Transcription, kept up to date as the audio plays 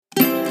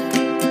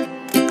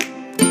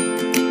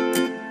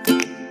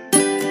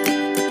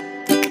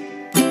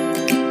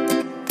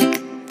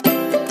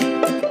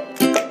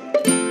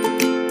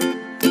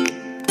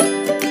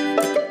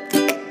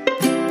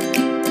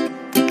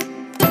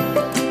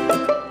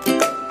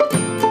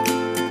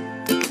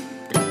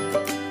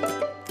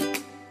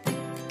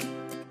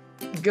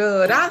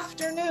Good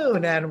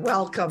afternoon and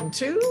welcome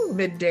to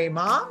Midday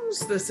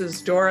Moms. This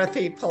is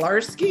Dorothy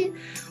Pilarski.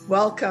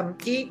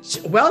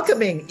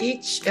 Welcoming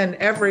each and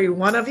every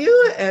one of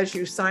you as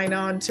you sign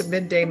on to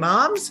Midday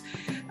Moms.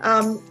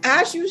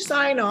 As you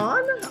sign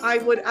on, I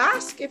would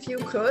ask if you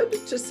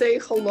could to say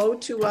hello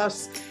to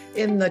us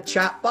in the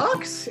chat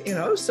box.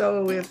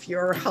 So if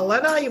you're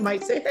Helena, you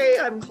might say, "Hey,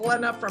 I'm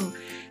Helena from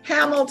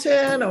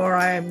Hamilton," or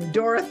 "I'm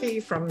Dorothy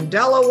from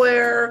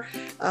Delaware."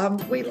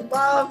 We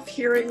love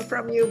hearing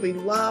from you. We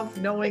love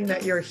knowing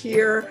that you're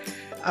here.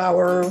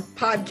 Our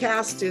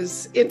podcast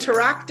is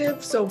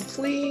interactive, so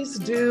please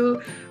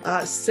do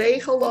say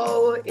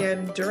hello.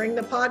 And during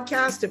the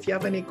podcast, if you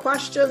have any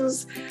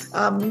questions,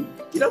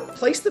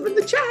 place them in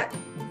the chat.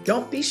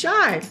 Don't be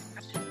shy.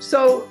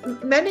 So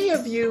many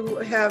of you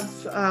have,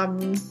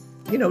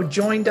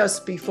 joined us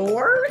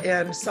before,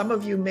 and some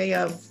of you may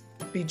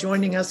be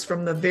joining us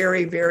from the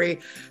very, very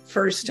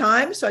first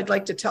time. So I'd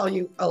like to tell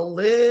you a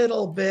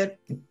little bit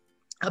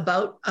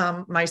about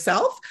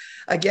myself.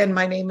 Again,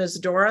 my name is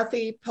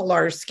Dorothy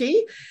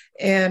Pilarski,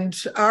 and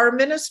our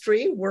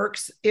ministry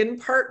works in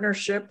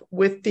partnership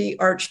with the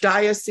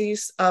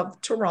Archdiocese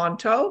of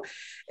Toronto.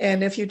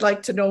 And if you'd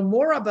like to know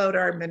more about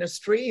our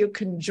ministry, you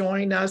can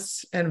join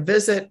us and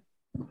visit.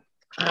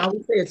 I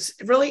would say it's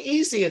really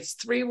easy. It's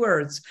 3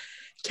 words: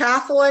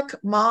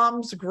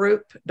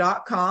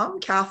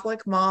 CatholicMomsGroup.com,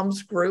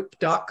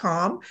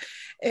 CatholicMomsGroup.com.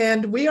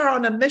 And we are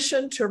on a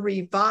mission to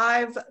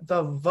revive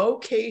the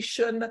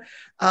vocation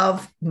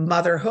of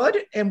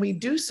motherhood. And we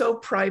do so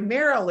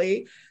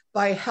primarily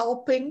by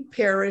helping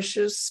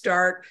parishes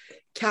start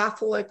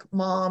Catholic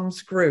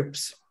moms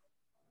groups.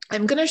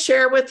 I'm going to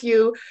share with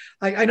you,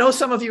 I know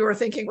some of you are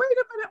thinking, wait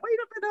a minute,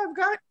 I've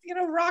got,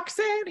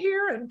 Roxanne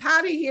here and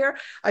Patti here.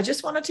 I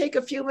just want to take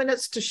a few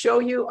minutes to show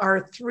you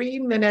our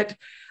 3-minute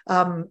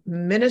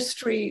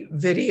ministry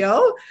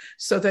video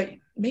so that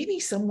maybe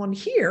someone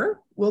here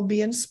will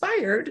be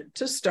inspired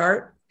to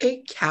start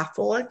a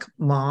Catholic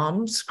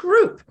moms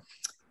group.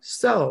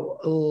 So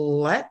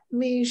let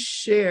me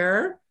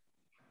share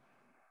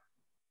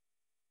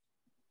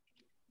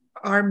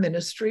our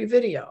ministry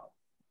video.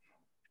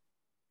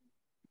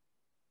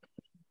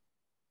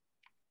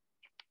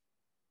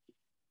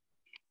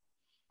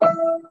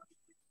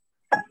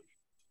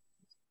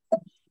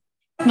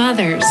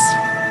 Mothers,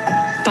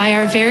 by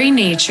our very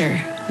nature,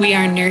 we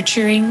are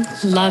nurturing,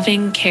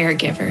 loving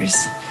caregivers.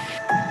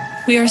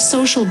 We are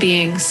social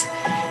beings,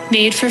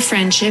 made for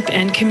friendship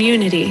and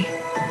community.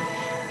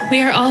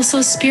 We are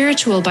also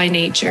spiritual by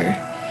nature,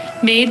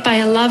 made by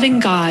a loving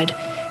God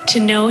to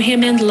know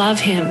Him and love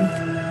Him,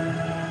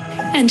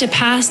 and to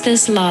pass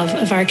this love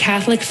of our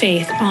Catholic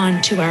faith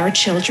on to our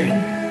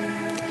children.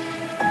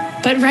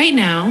 But right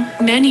now,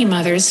 many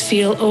mothers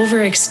feel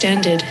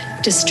overextended,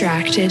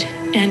 distracted,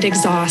 and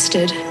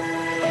exhausted.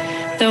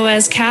 Though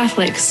as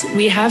Catholics,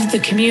 we have the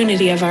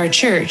community of our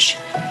church,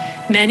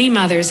 many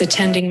mothers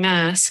attending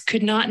Mass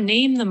could not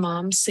name the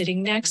moms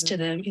sitting next to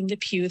them in the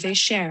pew they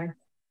share.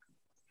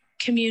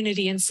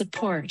 Community and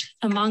support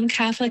among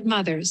Catholic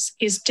mothers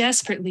is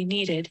desperately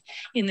needed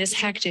in this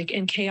hectic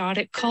and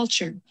chaotic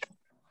culture.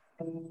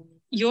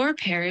 Your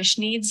parish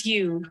needs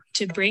you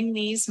to bring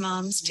these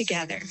moms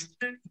together.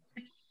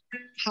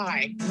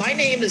 Hi, my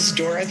name is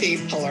Dorothy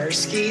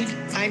Pilarski.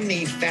 I'm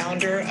the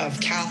founder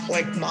of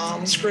Catholic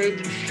Moms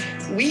Group.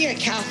 We at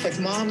Catholic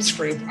Moms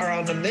Group are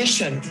on a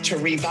mission to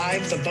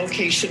revive the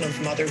vocation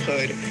of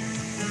motherhood.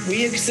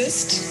 We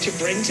exist to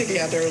bring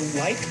together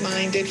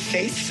like-minded,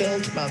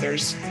 faith-filled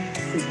mothers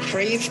who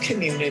crave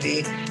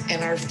community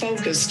and are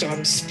focused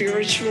on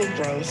spiritual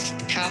growth,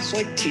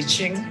 Catholic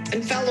teaching,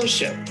 and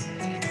fellowship.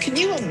 Can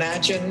you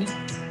imagine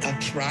a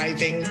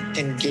thriving,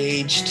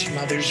 engaged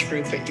mothers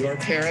group at your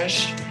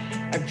parish?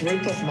 A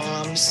group of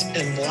moms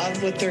in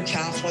love with their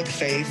Catholic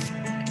faith,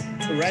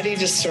 ready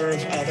to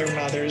serve other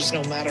mothers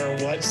no matter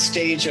what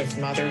stage of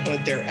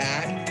motherhood they're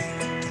at.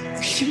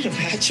 Can you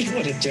imagine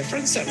what a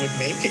difference that would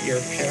make at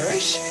your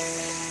parish?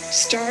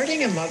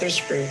 Starting a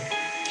mothers group,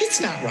 it's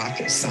not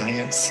rocket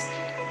science,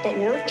 but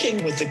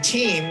working with a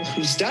team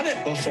who's done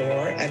it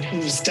before and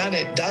who's done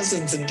it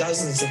dozens and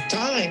dozens of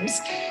times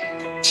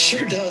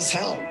sure does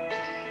help.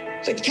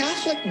 The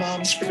Catholic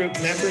Moms Group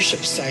membership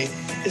site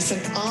is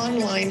an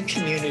online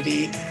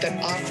community that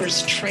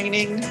offers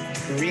training,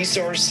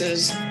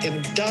 resources,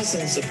 and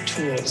dozens of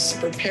tools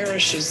for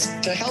parishes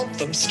to help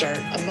them start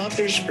a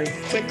mothers group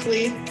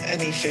quickly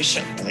and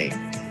efficiently.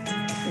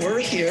 We're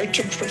here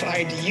to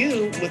provide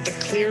you with a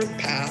clear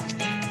path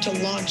to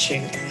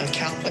launching a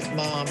Catholic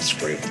Moms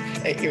Group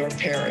at your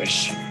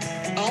parish.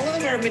 All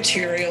of our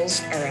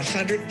materials are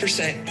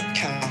 100%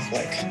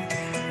 Catholic.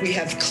 We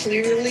have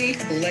clearly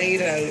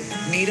laid out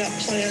meetup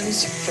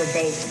plans for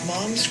both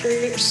moms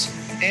groups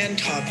and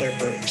toddler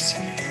groups.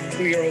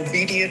 We are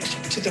obedient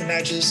to the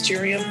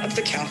magisterium of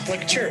the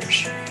Catholic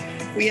Church.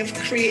 We have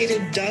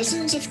created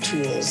dozens of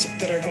tools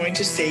that are going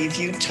to save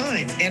you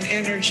time and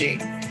energy.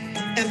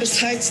 And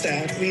besides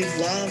that, we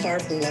love our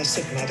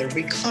Blessed Mother.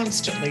 We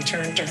constantly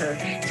turn to her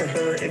for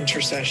her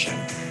intercession.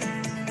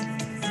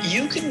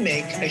 You can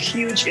make a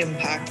huge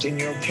impact in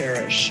your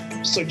parish,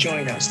 so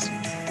join us.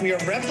 We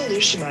are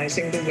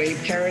revolutionizing the way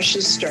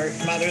parishes start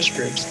mothers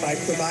groups by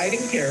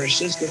providing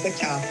parishes with a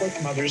Catholic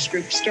Mothers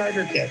Group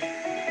starter kit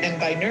and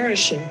by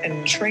nourishing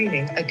and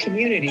training a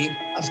community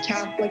of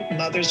Catholic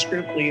Mothers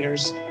Group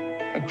leaders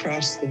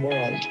across the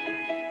world.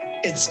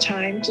 It's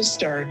time to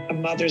start a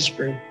mothers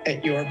group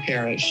at your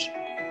parish.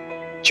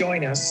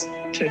 Join us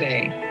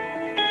today.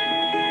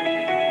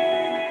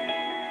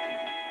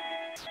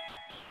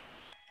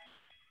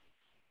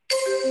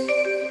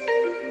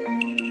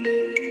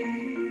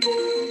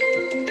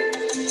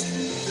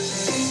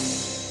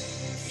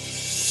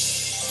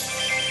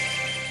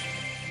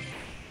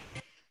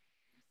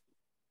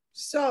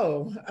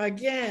 So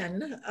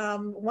again,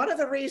 one of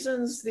the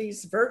reasons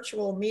these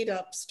virtual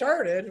meetups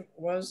started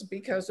was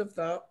because of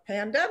the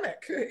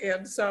pandemic.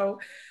 And so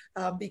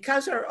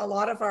because a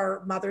lot of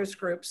our mothers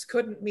groups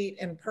couldn't meet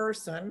in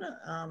person,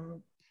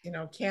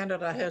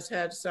 Canada has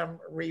had some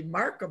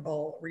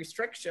remarkable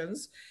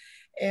restrictions.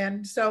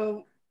 And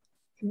so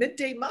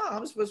Midday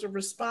Moms was a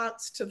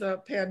response to the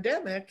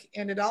pandemic,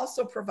 and it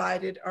also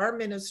provided our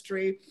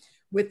ministry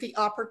with the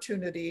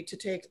opportunity to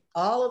take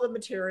all of the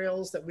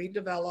materials that we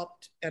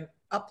developed and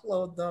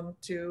upload them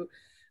to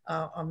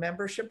a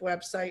membership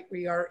website.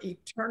 We are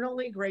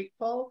eternally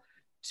grateful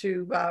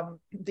to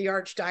the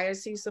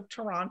Archdiocese of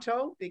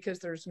Toronto, because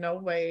there's no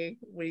way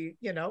we,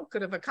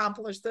 could have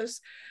accomplished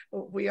this.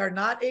 We are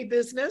not a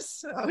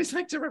business. I always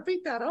like to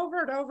repeat that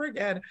over and over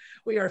again.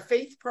 We are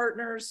faith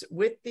partners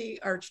with the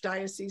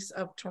Archdiocese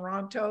of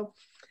Toronto.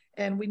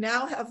 And we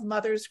now have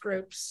mothers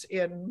groups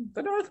in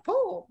the North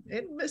Pole,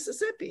 in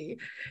Mississippi,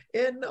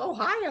 in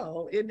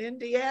Ohio, in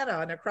Indiana,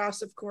 and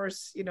across, of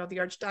course, the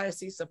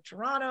Archdiocese of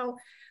Toronto,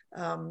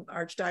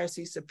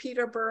 Archdiocese of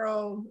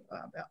Peterborough.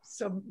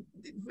 So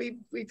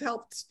we've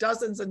helped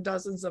dozens and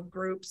dozens of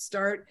groups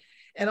start.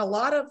 And a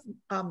lot of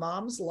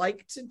moms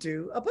like to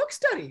do a book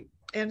study.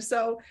 And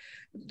so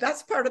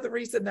that's part of the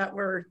reason that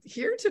we're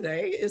here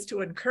today, is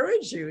to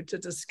encourage you to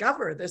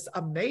discover this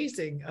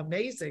amazing,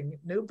 amazing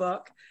new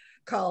book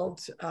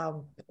called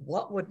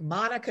What Would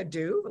Monica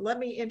Do? Let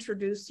me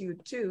introduce you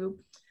to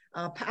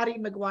Patti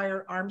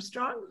Maguire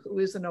Armstrong, who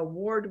is an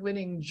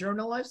award-winning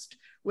journalist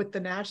with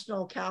the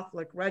National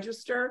Catholic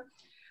Register.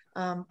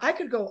 I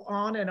could go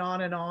on and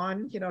on and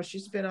on.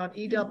 She's been on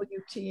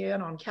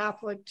EWTN, on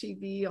Catholic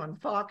TV, on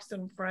Fox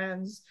and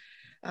Friends.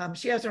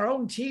 She has her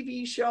own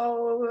TV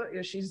show.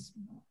 She's,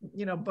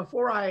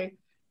 before I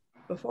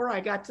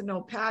got to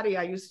know Patti,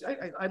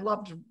 I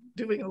loved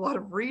doing a lot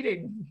of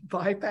reading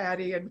by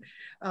Patti. And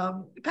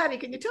Patti,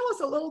 can you tell us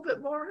a little bit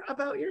more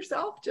about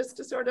yourself, just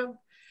to sort of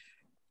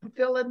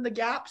fill in the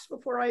gaps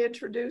before I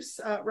introduce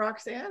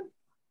Roxanne?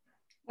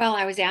 Well,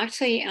 I was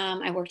actually,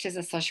 I worked as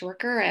a social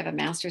worker. I have a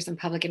master's in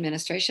public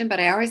administration, but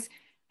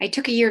I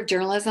took a year of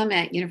journalism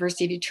at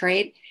University of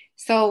Detroit.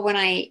 So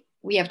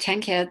we have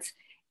 10 kids,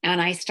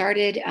 and I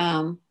started,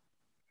 as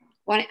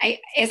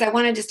I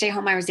wanted to stay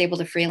home, I was able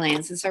to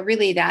freelance. And so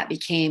really that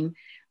became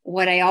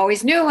what I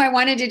always knew I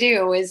wanted to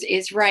do,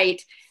 is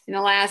write. In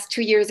the last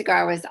 2 years ago,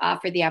 I was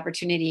offered the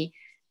opportunity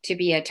to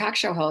be a talk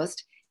show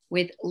host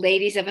with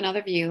Ladies of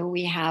Another View.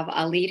 We have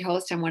a lead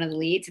host, I'm one of the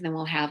leads, and then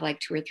we'll have like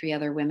 2 or 3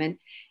 other women.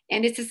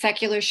 And it's a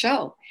secular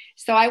show.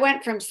 So I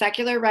went from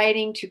secular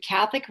writing to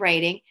Catholic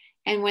writing.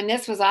 And when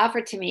this was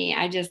offered to me,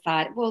 I just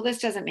thought, well, this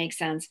doesn't make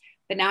sense.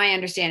 But now I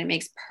understand it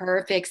makes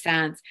perfect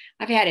sense.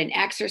 I've had an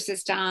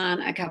exorcist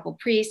on, a couple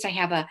priests. I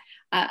have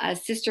a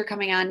sister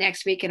coming on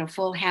next week in a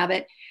full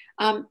habit.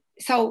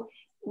 So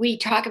we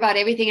talk about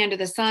everything under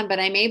the sun, but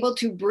I'm able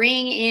to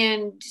bring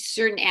in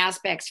certain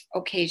aspects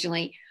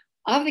occasionally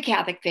of the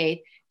Catholic faith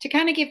to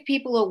kind of give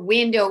people a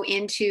window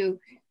into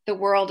the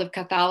world of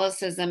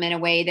Catholicism in a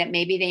way that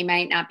maybe they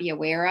might not be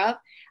aware of.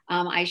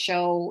 I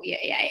show,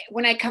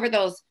 when I cover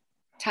those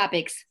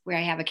topics where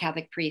I have a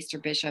Catholic priest or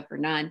bishop or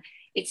nun,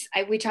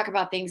 we talk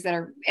about things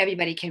that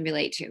everybody can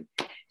relate to.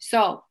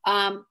 So,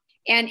 and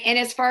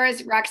as far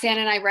as Roxanne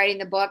and I writing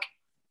the book,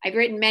 I've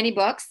written many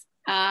books.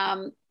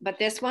 But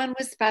this one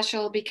was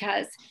special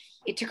because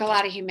it took a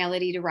lot of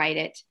humility to write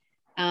it,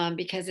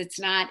 because it's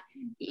not,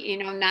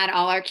 not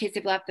all our kids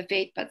have left the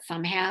faith, but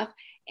some have.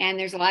 And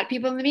there's a lot of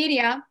people in the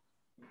media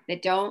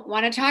that don't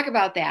want to talk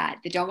about that.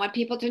 They don't want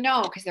people to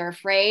know because they're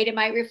afraid it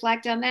might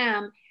reflect on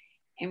them.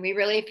 And we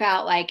really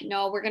felt like,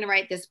 no, we're going to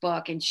write this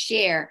book and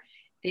share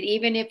that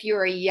even if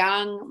you're a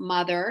young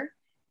mother,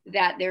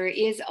 that there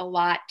is a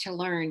lot to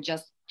learn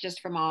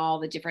just from all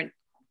the different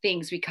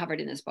things we covered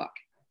in this book.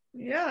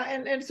 Yeah,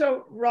 and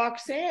so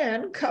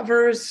Roxanne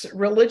covers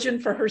religion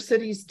for her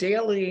city's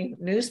daily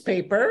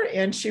newspaper,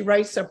 and she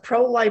writes a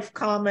pro-life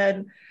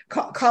column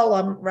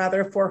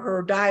for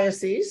her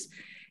diocese.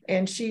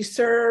 And she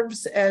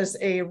serves as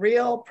a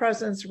Real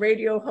Presence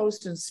radio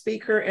host and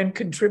speaker, and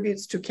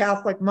contributes to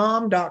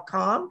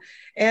CatholicMom.com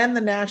and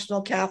the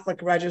National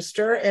Catholic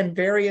Register and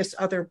various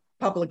other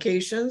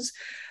publications.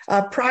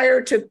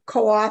 Prior to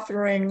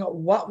co-authoring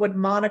What Would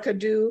Monica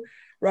Do?,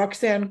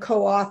 Roxanne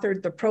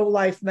co-authored the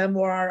pro-life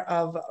memoir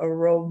of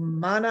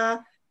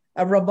Romana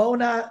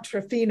Ramona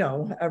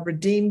Trefino,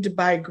 Redeemed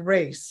by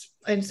Grace.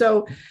 And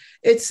so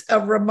it's a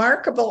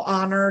remarkable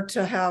honor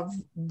to have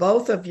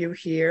both of you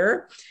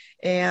here.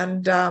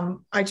 And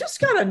I just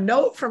got a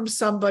note from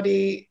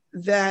somebody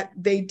that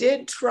they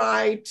did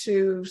try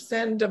to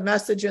send a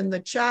message in the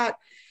chat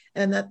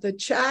and that the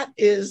chat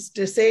is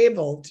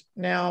disabled.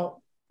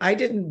 Now, I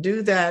didn't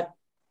do that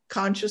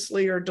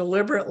consciously or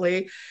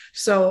deliberately,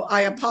 so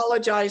I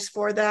apologize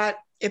for that.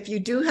 If you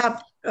do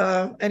have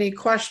any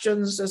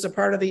questions as a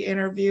part of the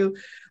interview,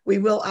 we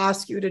will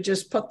ask you to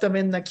just put them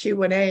in the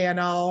Q&A and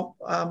I'll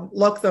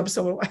look them.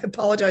 So I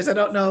apologize. I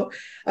don't know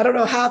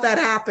how that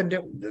happened.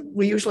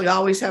 We usually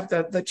always have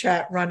the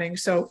chat running.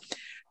 So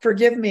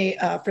forgive me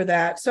for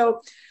that.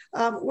 So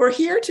we're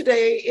here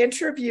today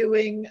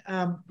interviewing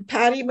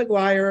Patti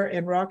Maguire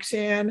and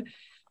Roxanne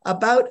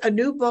about a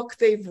new book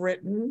they've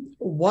written,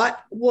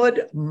 What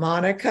Would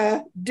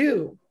Monica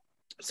Do?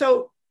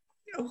 So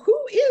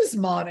who is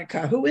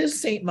Monica? Who is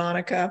Saint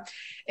Monica?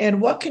 And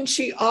what can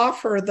she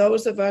offer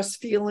those of us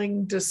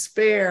feeling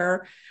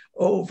despair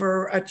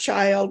over a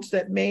child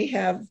that may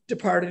have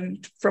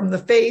departed from the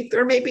faith,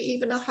 or maybe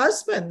even a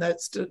husband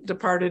that's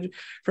departed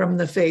from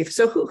the faith?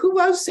 So who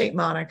was Saint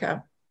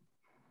Monica?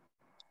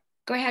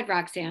 Go ahead,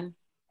 Roxanne.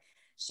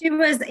 She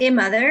was a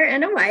mother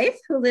and a wife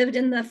who lived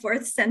in the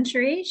 4th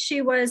century.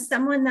 She was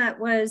someone that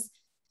was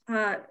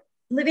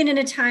living in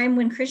a time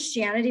when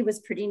Christianity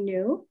was pretty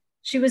new.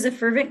 She was a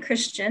fervent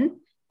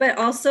Christian, but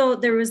also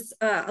there was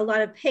a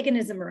lot of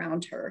paganism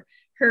around her.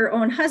 Her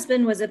own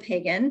husband was a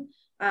pagan.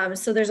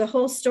 So there's a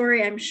whole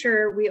story. I'm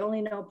sure we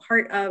only know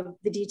part of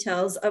the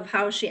details of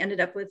how she ended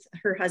up with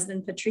her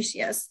husband,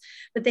 Patricius.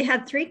 But they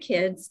had 3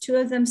 kids. 2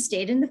 of them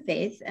stayed in the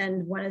faith,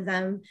 and one of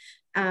them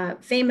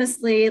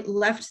famously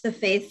left the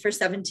faith for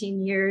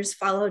 17 years,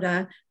 followed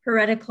a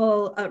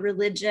heretical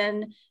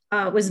religion,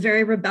 was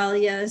very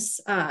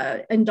rebellious,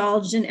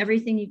 indulged in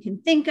everything you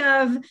can think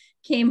of,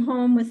 came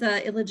home with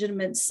an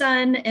illegitimate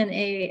son and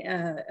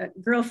a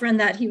girlfriend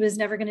that he was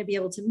never going to be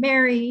able to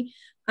marry,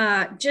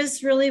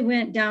 just really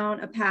went down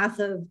a path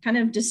of kind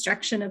of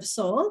destruction of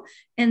soul,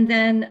 and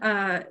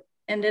then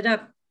ended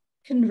up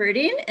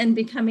converting and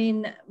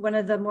becoming one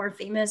of the more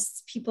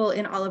famous people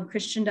in all of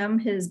Christendom.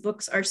 His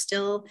books are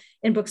still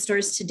in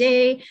bookstores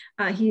today.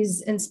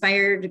 He's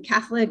inspired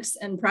Catholics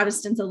and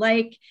Protestants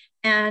alike,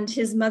 and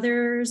his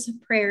mother's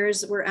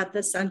prayers were at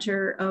the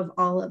center of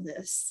all of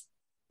this.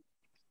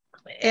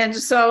 And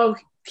so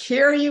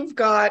here you've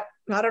got,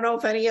 I don't know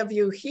if any of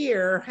you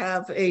here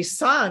have a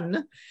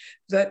son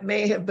that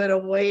may have been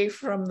away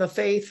from the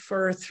faith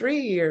for 3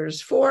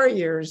 years, 4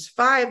 years,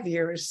 5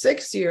 years,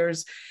 6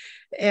 years.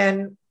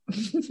 And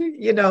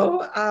you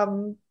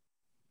know,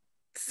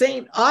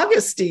 Saint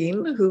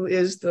Augustine, who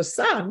is the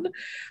son,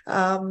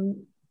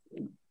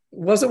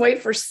 was away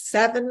for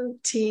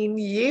 17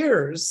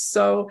 years.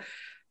 So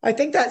I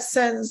think that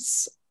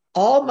sends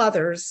all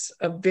mothers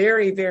a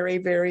very, very,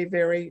 very,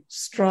 very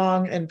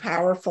strong and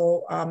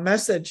powerful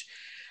message.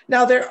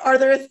 Now, are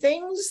there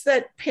things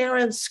that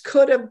parents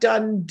could have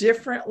done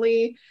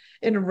differently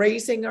in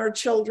raising our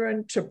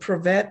children to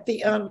prevent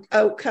the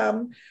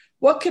outcome?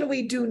 What can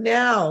we do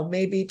now,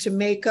 maybe, to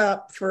make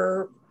up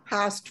for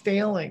past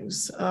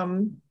failings?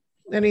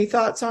 Any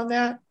thoughts on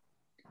that?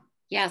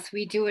 Yes,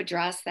 we do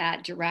address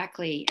that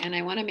directly. And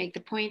I want to make the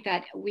point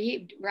that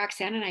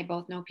Roxanne and I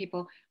both know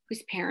people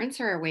whose parents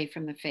are away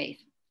from the faith.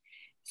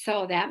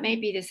 So that may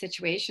be the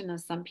situation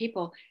of some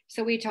people.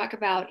 So we talk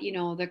about, you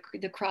know,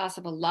 the cross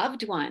of a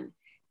loved one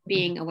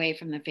being away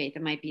from the faith.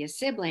 It might be a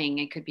sibling,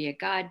 it could be a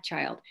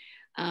godchild.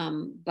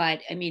 But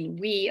I mean,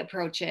 we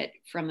approach it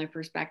from the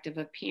perspective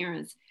of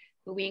parents,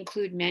 but we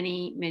include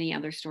many, many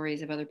other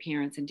stories of other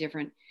parents in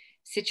different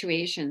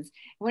situations.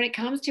 When it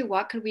comes to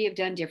what could we have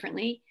done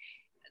differently,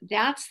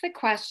 that's the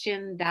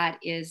question that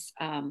is,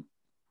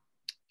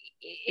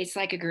 it's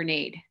like a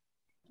grenade,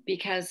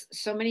 because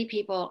so many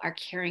people are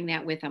carrying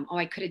that with them. Oh,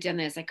 I could have done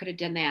this, I could have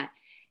done that.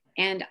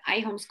 And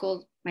I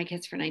homeschooled my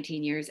kids for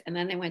 19 years, and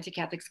then they went to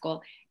Catholic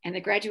school, and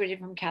they graduated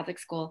from Catholic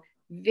school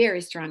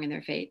very strong in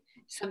their faith.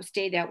 Some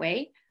stayed that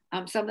way.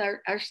 Some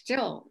are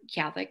still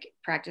Catholic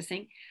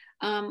practicing.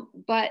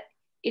 But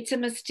it's a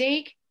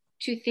mistake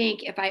to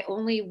think, if I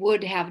only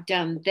would have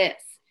done this,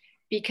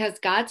 because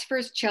God's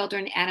first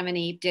children, Adam and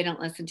Eve, didn't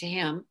listen to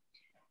him.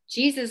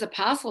 Jesus'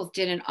 apostles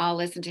didn't all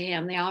listen to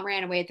him. They all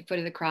ran away at the foot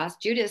of the cross.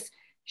 Judas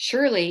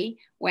surely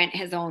went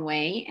his own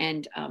way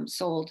and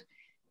sold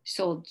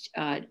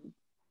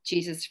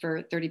Jesus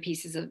for 30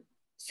 pieces of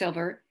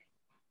silver.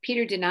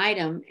 Peter denied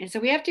him. And so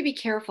we have to be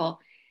careful,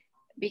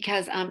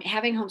 because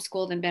having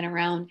homeschooled and been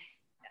around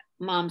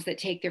moms that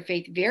take their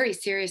faith very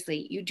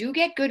seriously, you do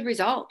get good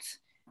results,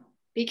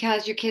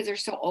 because your kids are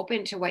so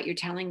open to what you're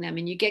telling them,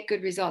 and you get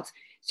good results.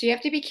 So you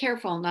have to be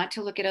careful not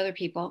to look at other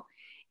people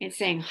and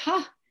saying,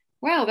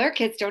 well, their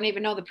kids don't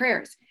even know the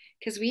prayers.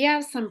 Because we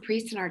have some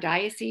priests in our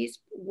diocese,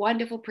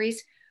 wonderful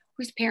priests,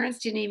 whose parents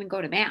didn't even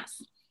go to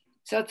mass.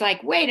 So it's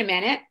like, wait a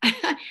minute,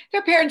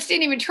 their parents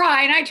didn't even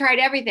try, and I tried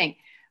everything.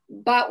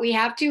 But we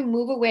have to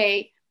move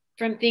away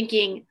from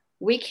thinking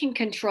we can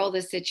control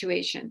the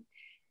situation.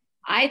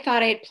 I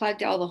thought I had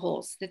plugged all the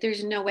holes, that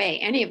there's no way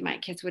any of my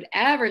kids would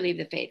ever leave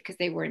the faith because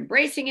they were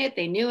embracing it.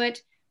 They knew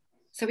it.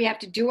 So we have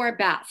to do our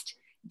best.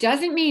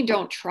 Doesn't mean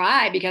don't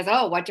try because,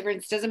 oh, what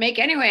difference does it make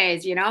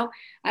anyways? You know,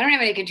 I don't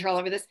have any control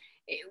over this.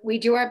 We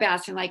do our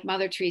best. And like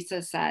Mother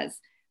Teresa says,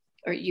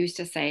 or used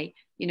to say,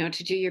 you know,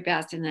 to do your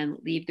best and then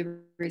leave the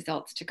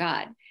results to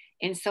God.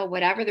 And so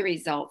whatever the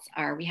results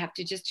are, we have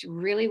to just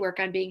really work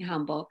on being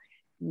humble,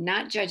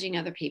 not judging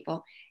other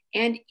people.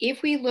 And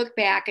if we look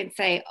back and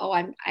say, oh,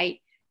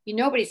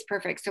 nobody's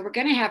perfect. So we're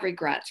going to have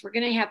regrets. We're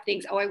going to have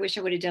things, oh, I wish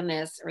I would have done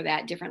this or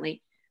that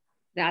differently.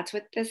 That's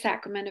what the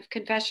sacrament of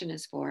confession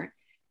is for.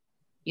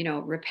 You know,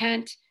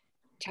 repent,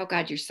 tell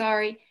God you're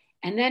sorry,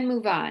 and then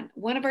move on.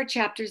 One of our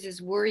chapters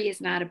is worry is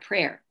not a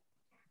prayer.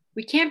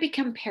 We can't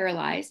become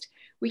paralyzed.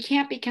 We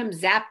can't become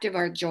zapped of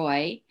our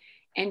joy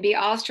and be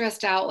all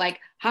stressed out like,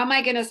 how am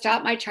I going to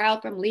stop my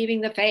child from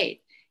leaving the faith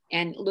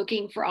and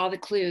looking for all the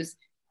clues?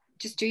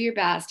 Just do your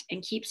best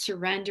and keep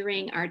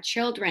surrendering our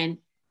children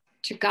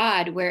to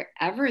God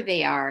wherever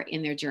they are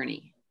in their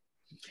journey.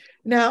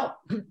 Now,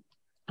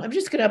 I'm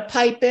just going to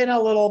pipe in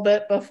a little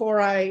bit before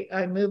I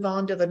move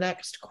on to the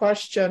next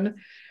question.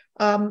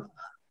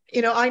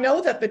 You know, I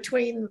know that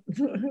between,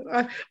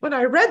 when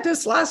I read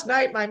this last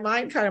night, my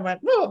mind kind of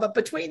went, whoa, but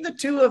between the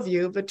two of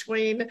you,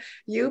 between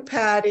you,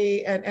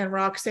 Patti, and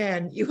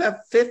Roxanne, you have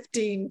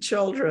 15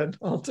 children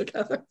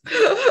altogether.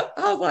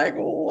 I'm like,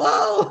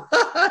 whoa.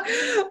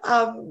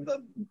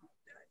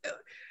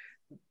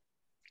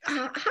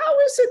 How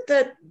is it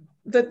that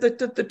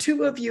the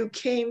two of you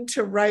came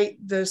to write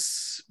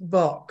this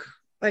book?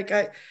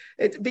 Because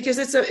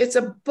it's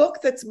a book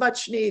that's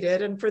much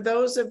needed. And for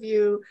those of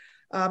you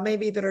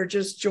maybe that are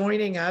just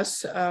joining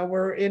us,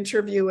 we're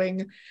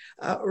interviewing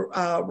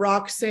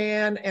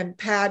Roxanne and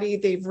Patti.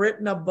 They've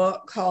written a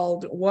book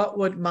called What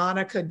Would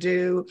Monica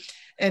Do?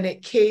 And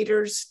it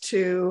caters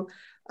to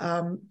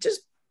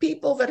just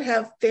people that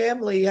have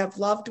family, have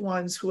loved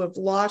ones who have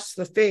lost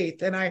the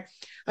faith. And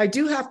I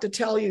do have to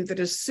tell you that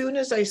as soon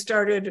as I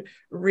started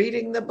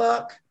reading the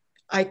book,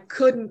 I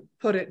couldn't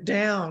put it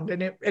down.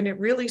 And it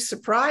really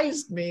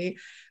surprised me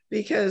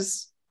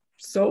because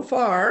so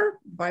far,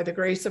 by the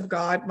grace of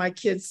God, my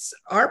kids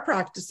are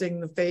practicing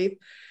the faith.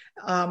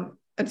 And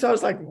so I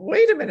was like,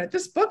 wait a minute,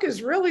 this book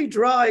is really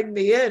drawing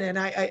me in. And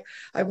I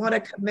want to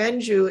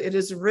commend you. It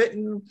is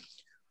written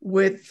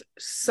with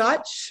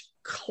such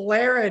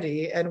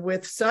clarity and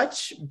with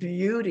such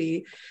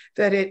beauty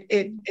that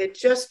it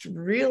just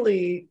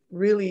really,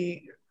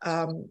 really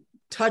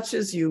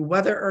touches you,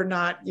 whether or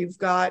not you've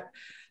got,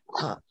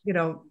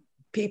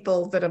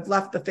 people that have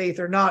left the faith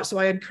or not. So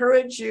I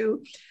encourage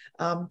you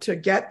to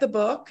get the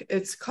book.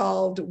 It's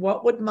called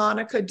What Would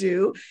Monica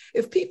Do?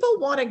 If people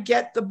want to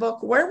get the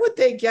book, where would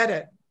they get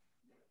it?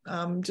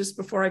 Just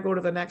before I go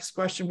to the next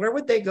question, where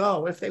would they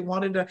go if they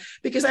wanted to?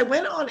 Because I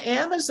went on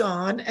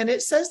Amazon and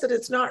it says that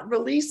it's not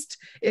released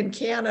in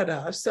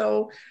Canada.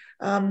 So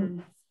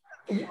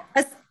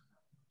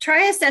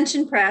try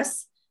Ascension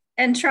Press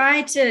and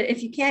try to,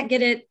 if you can't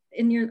get it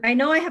I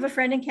know I have a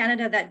friend in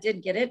Canada that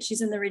did get it.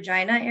 She's in the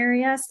Regina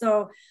area.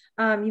 So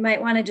you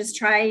might want to just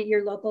try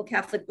your local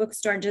Catholic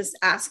bookstore and just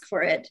ask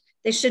for it.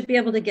 They should be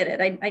able to get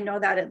it. I know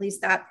that at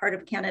least that part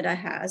of Canada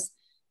has.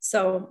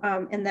 So,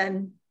 and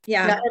then,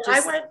 yeah.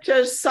 I went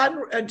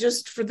to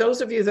just for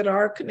those of you that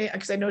are Canadian,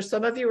 because I know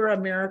some of you are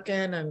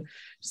American and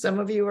some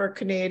of you are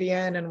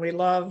Canadian, and we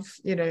love,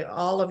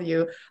 all of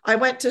you. I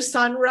went to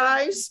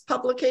Sunrise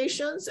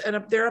Publications, and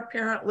they're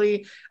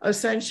apparently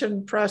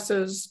Ascension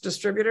Press's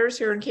distributors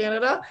here in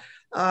Canada.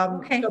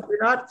 Okay. So if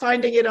you're not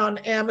finding it on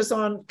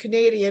Amazon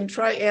Canadian,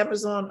 try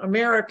Amazon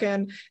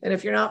American. And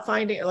if you're not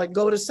finding it,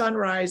 go to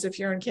Sunrise if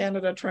you're in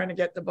Canada trying to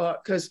get the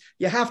book, because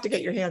you have to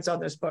get your hands on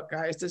this book,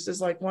 guys. This is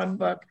like one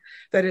book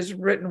that is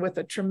written with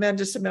a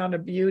tremendous amount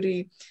of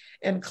beauty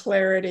and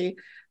clarity.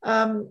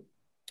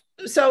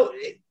 So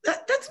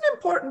that's an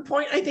important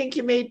point I think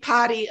you made,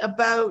 Patti,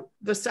 about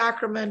the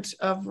sacrament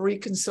of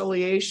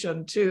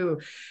reconciliation too,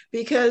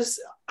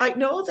 because I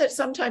know that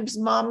sometimes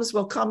moms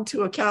will come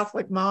to a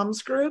Catholic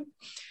moms group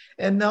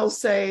and they'll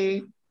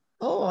say,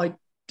 oh, I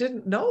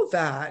didn't know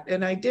that.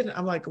 And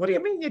I'm like, what do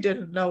you mean you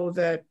didn't know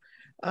that?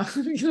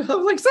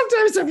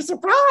 Sometimes I'm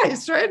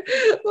surprised, right?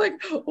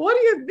 Like, what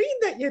do you mean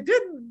that you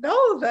didn't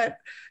know that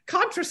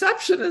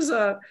contraception is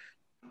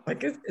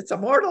it's a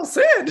mortal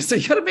sin? So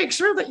you got to make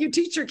sure that you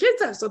teach your kids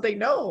that so they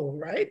know,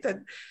 right?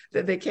 That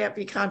they can't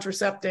be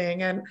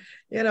contracepting. And,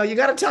 you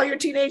got to tell your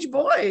teenage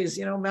boys,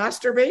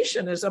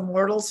 masturbation is a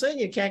mortal sin.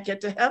 You can't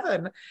get to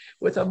heaven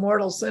with a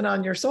mortal sin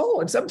on your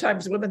soul. And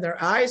sometimes women,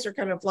 their eyes are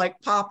kind of like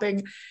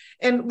popping.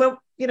 And when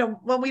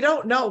we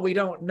don't know, we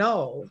don't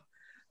know.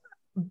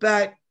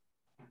 But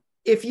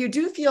if you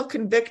do feel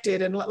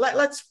convicted, and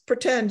let's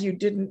pretend you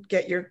didn't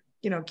get your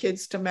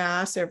kids to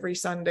mass every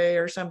Sunday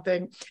or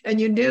something, and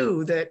you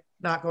knew that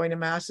not going to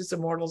mass is a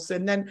mortal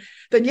sin, then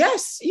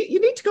yes, you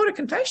need to go to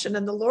confession,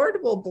 and the Lord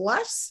will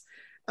bless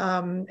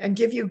and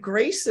give you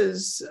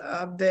graces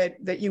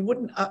that you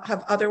wouldn't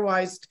have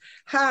otherwise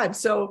had.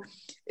 So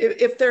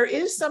if there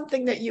is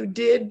something that you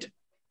did,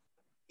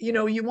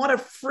 you want to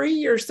free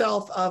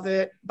yourself of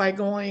it by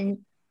going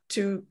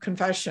to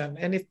confession.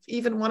 And if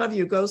even one of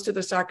you goes to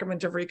the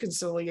sacrament of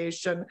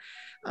reconciliation,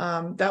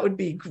 that would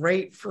be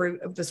great for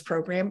this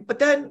program. But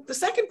then the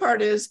second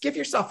part is give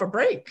yourself a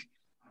break,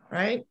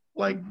 right?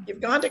 Like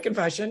you've gone to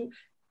confession,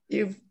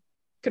 you've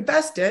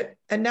confessed it,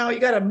 and now you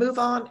got to move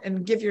on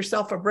and give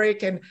yourself a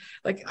break. And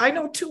like, I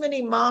know too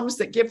many moms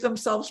that give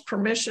themselves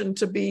permission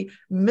to be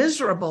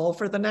miserable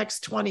for the next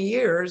 20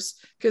 years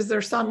because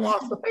their son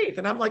lost the faith.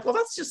 And I'm like, well,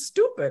 that's just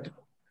stupid.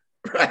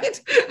 Right?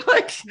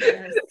 Like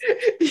yes.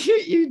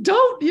 you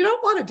don't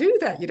want to do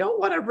that. You don't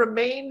want to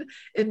remain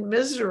in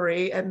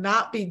misery and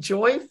not be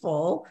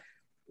joyful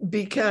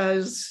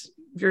because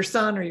your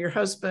son or your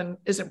husband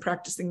isn't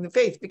practicing the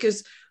faith.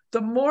 Because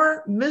the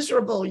more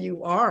miserable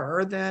you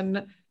are,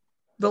 then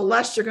the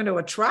less you're going to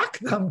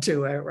attract them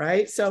to it,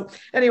 right? So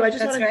anyway, I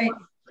just want to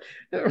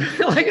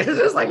like, it's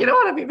just like, you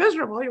don't want to be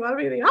miserable. You want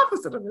to be the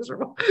opposite of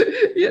miserable.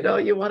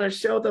 You want to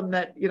show them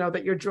that,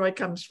 that your joy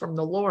comes from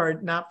the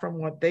Lord, not from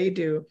what they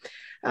do.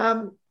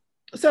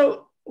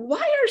 So why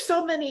are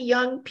so many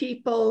young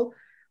people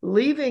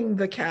leaving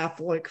the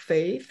Catholic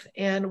faith?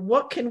 And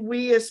what can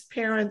we as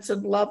parents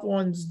and loved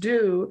ones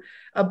do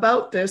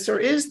about this? Or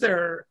is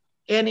there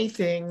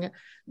anything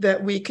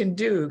that we can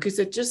do? Because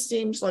it just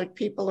seems like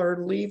people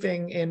are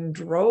leaving in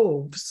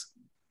droves.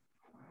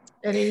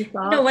 Any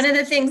thoughts? One of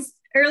the things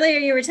earlier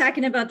you were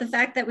talking about the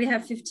fact that we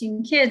have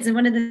 15 kids. And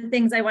one of the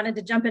things I wanted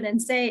to jump in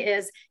and say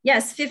is,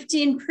 yes,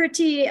 15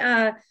 pretty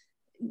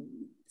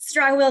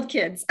strong-willed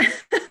kids.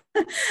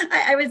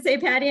 I would say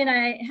Patti and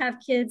I have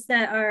kids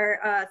that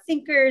are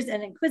thinkers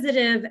and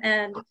inquisitive,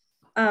 and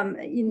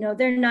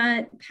they're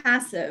not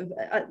passive.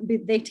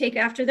 They take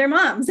after their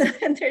moms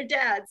and their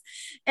dads.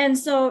 And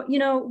so,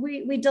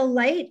 we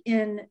delight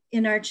in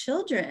our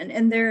children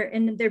and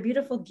their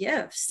beautiful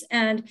gifts.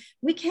 And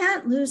we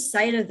can't lose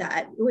sight of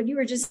that. What you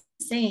were just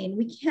saying,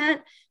 we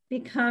can't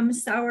become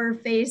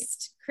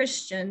sour-faced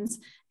Christians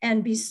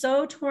and be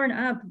so torn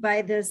up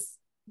by this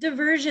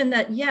diversion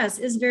that, yes,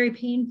 is very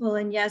painful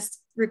and yes,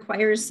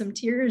 requires some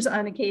tears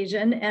on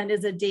occasion and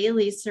is a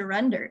daily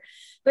surrender.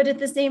 But at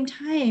the same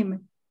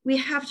time, we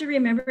have to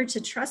remember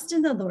to trust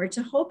in the Lord,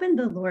 to hope in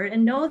the Lord,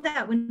 and know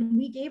that when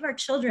we gave our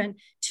children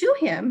to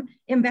him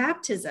in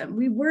baptism,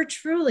 we were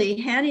truly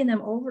handing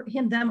them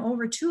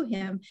over to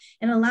him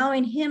and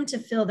allowing him to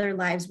fill their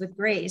lives with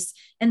grace,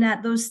 and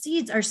that those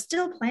seeds are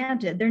still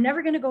planted. They're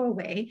never going to go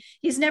away.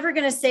 He's never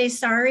going to say,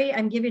 sorry,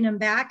 I'm giving them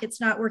back.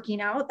 It's not working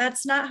out.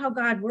 That's not how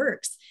God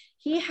works.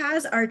 He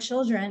has our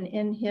children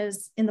in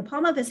the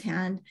palm of his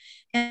hand.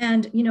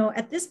 And,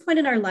 at this point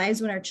in our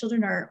lives, when our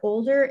children are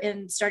older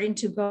and starting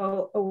to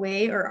go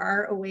away or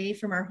are away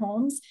from our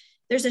homes,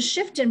 there's a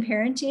shift in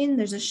parenting,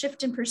 there's a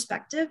shift in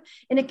perspective,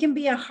 and it can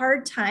be a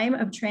hard time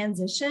of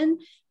transition,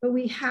 but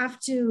we have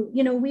to,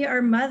 we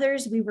are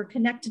mothers, we were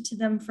connected to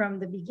them from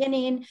the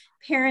beginning.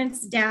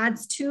 Parents,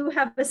 dads too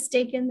have a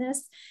stake in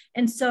this.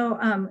 And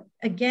so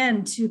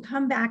again, to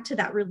come back to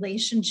that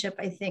relationship,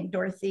 I think,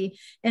 Dorothy,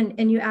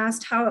 and you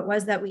asked how it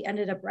was that we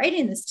ended up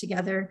writing this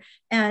together.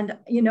 And,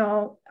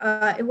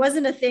 it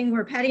wasn't a thing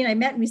where Patti and I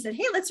met and we said,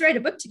 hey, let's write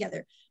a book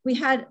together. We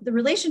had the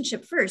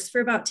relationship first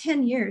for about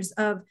 10 years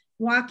of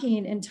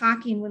walking and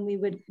talking when we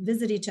would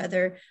visit each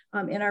other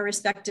in our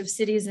respective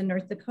cities in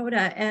North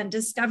Dakota, and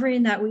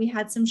discovering that we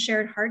had some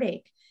shared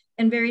heartache,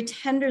 and very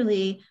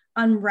tenderly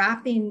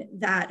unwrapping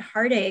that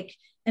heartache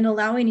and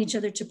allowing each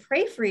other to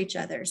pray for each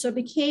other. So it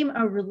became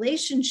a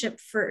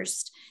relationship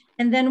first.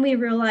 And then we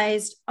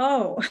realized,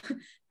 oh,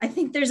 I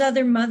think there's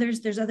other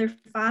mothers, there's other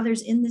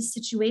fathers in this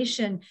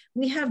situation.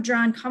 We have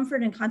drawn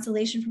comfort and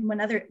consolation from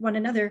one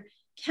another.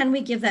 Can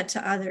we give that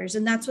to others?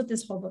 And that's what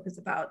this whole book is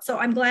about. So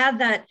I'm glad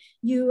that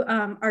you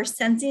are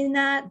sensing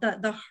that,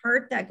 the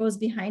heart that goes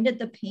behind it,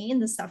 the pain,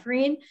 the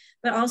suffering,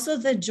 but also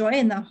the joy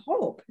and the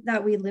hope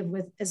that we live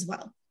with as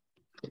well.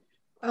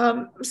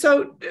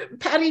 So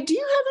Patti, do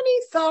you have any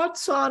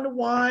thoughts on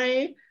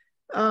why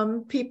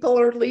people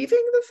are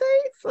leaving the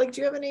faith? Like,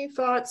 do you have any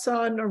thoughts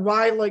on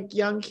why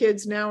young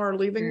kids now are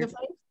leaving the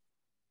faith?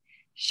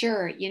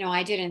 Sure.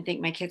 I didn't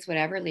think my kids would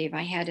ever leave.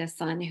 I had a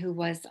son who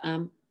was,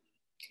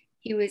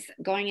 he was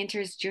going into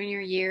his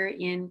junior year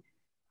in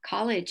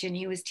college, and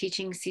he was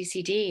teaching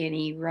CCD, and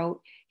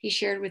he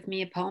shared with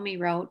me a poem he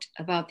wrote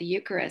about the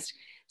Eucharist.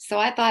 So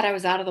I thought I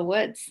was out of the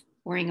woods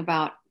worrying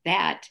about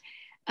that.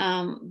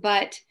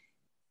 But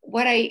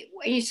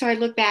so I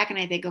look back and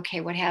I think,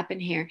 okay, what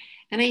happened here?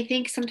 And I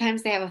think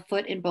sometimes they have a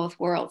foot in both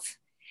worlds.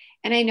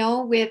 And I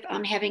know with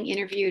having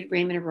interviewed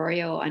Raymond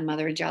Arroyo on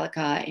Mother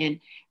Angelica and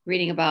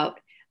reading about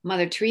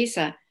Mother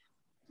Teresa,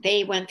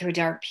 they went through a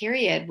dark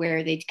period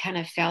where they kind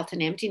of felt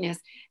an emptiness,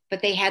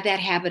 but they had that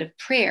habit of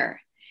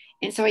prayer.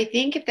 And so I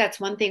think if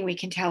that's one thing we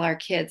can tell our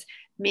kids,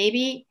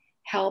 maybe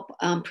help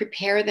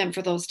prepare them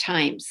for those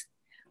times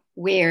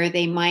where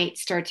they might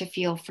start to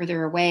feel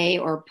further away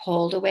or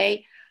pulled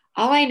away.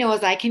 All I know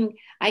is I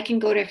can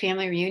go to a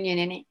family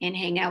reunion and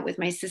hang out with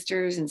my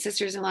sisters and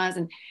sisters-in-laws,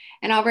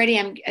 and already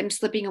I'm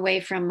slipping away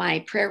from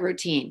my prayer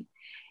routine.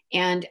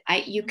 And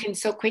you can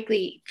so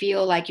quickly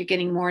feel like you're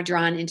getting more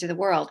drawn into the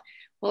world.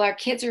 well, our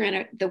kids are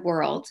in the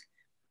world.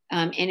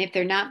 And if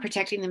they're not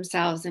protecting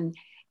themselves and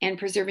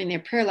preserving their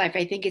prayer life,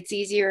 I think it's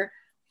easier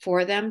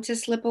for them to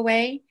slip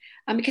away,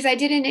 because I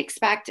didn't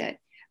expect it.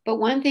 But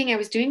one thing, I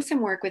was doing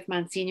some work with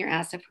Monsignor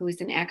Asif, who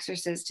is an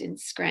exorcist in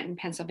Scranton,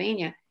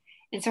 Pennsylvania.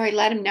 And so I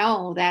let him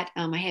know that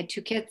I had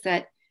 2 kids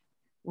that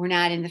were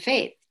not in the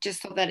faith,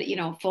 just so that,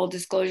 full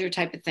disclosure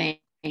type of thing,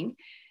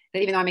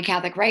 that even though I'm a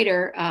Catholic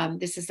writer,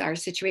 this is our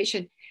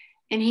situation.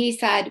 And he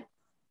said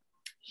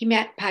he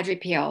met Padre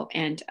Pio,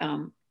 and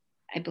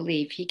I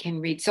believe he can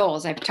read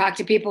souls. I've talked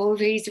to people who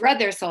he's read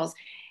their souls.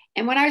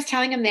 And when I was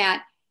telling him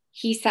that,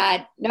 he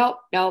said, nope.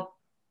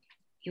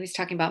 He was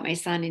talking about my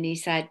son, and he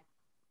said,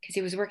 because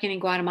he was working in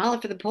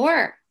Guatemala for the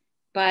poor,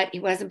 but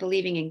he wasn't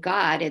believing in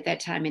God at that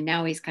time. And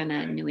now he's kind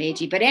of new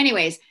agey. But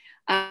anyways,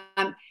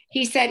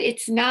 he said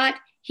it's not,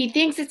 he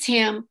thinks it's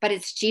him, but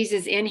it's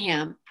Jesus in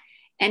him.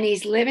 And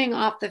he's living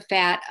off the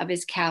fat of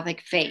his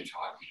Catholic faith.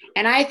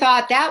 And I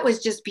thought that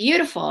was just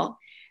beautiful,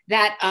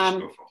 that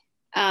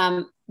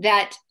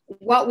that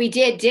what we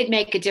did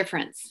make a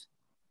difference.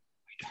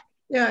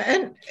 Yeah,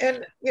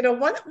 and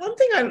one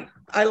thing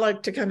I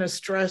like to kind of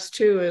stress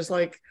too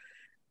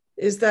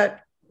is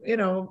that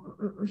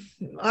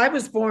I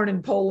was born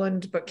in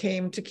Poland but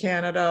came to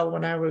Canada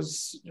when I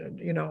was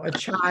a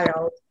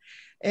child,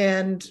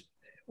 and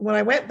when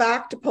I went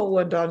back to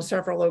Poland on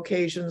several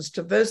occasions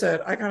to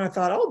visit, I kind of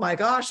thought, oh my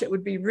gosh, it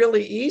would be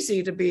really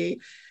easy to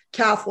be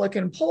Catholic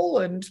in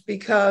Poland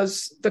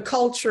because the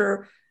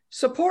culture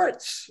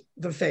supports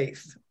the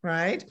faith,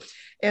 right?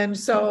 And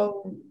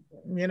so,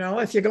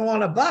 if you go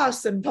on a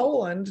bus in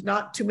Poland,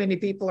 not too many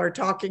people are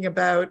talking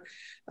about,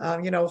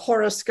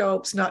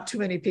 horoscopes, not too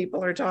many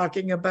people are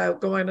talking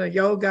about going to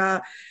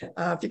yoga.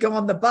 If you go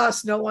on the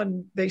bus,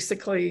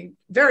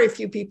 very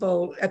few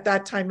people at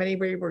that time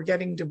anyway were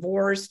getting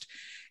divorced.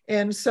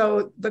 And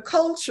so the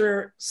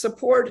culture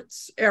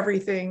supports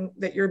everything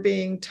that you're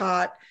being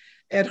taught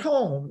at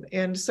home.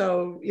 And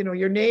so,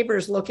 your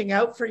neighbor's looking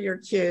out for your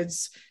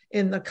kids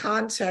in the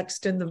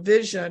context and the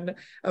vision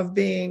of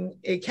being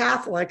a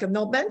Catholic, and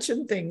they'll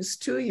mention things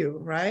to you,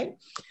 right?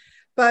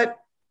 But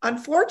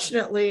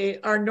unfortunately,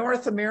 our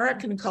North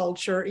American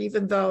culture,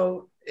 even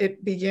though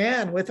it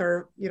began with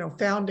our,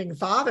 founding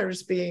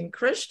fathers being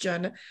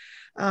Christian,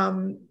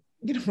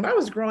 when I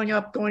was growing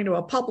up going to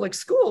a public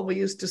school, we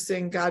used to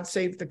sing God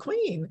Save the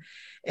Queen.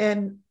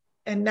 And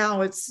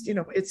now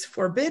it's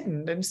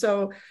forbidden. And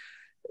so,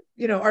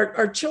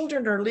 our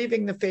children are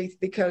leaving the faith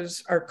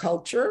because our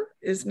culture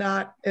is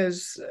not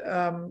as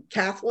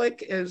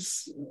Catholic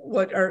as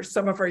what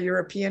some of our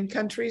European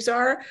countries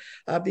are,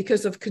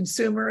 because of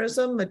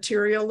consumerism,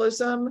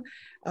 materialism,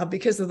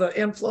 because of the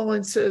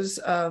influences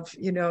of,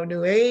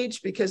 New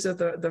Age, because of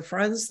the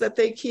friends that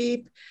they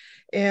keep.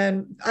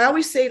 And I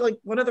always say,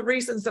 one of the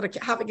reasons that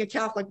having a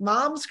Catholic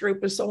moms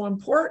group is so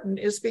important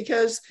is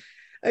because,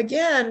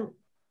 again,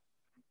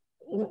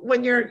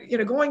 when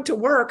you're going to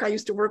work, I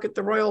used to work at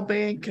the Royal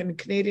Bank and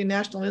Canadian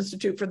National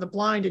Institute for the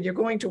Blind, and you're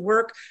going to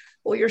work,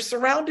 well, you're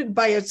surrounded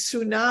by a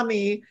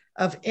tsunami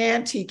of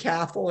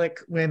anti-Catholic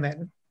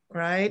women,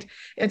 right?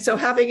 And so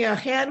having a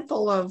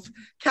handful of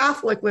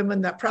Catholic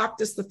women that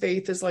practice the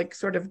faith is like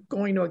sort of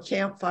going to a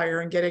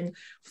campfire and getting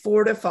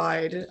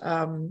fortified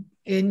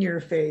in your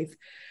faith.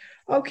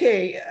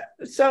 Okay,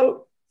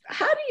 so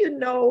how do you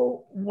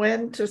know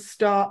when to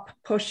stop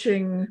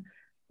pushing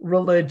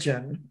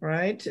religion,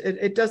 right?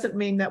 It doesn't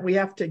mean that we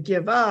have to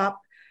give up,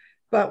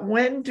 but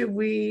when do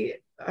we,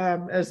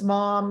 as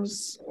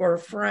moms or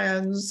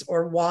friends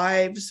or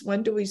wives,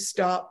 when do we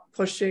stop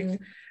pushing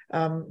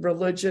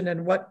religion,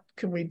 and what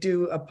can we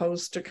do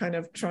opposed to kind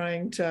of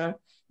trying to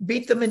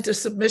beat them into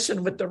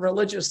submission with the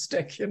religious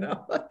stick,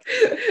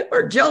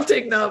 or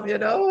guilting them,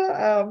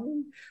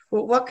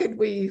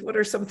 what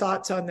are some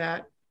thoughts on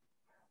that?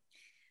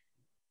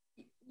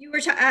 You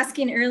were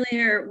asking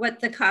earlier what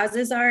the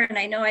causes are, and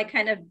I know I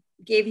kind of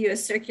gave you a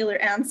circular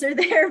answer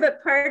there,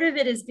 but part of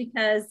it is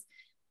because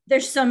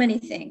there's so many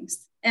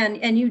things,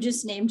 and you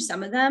just named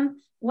some of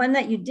them. One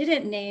that you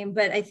didn't name,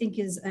 but I think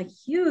is a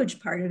huge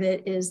part of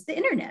it, is the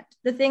internet,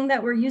 the thing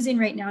that we're using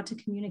right now to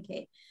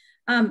communicate.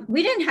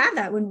 We didn't have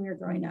that when we were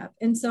growing up.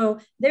 And so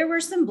there were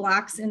some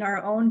blocks in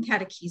our own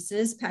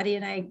catechesis. Patti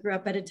and I grew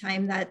up at a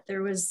time that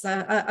there was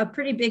a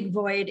pretty big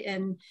void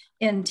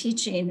in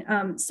teaching.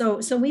 So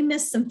we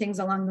missed some things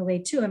along the way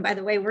too. And by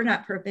the way, we're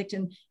not perfect.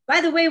 And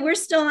by the way, we're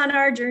still on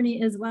our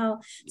journey as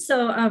well.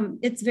 So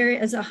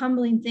it's a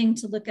humbling thing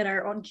to look at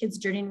our own kids'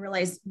 journey and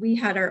realize we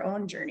had our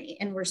own journey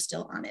and we're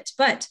still on it.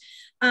 But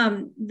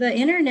the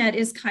internet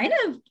is kind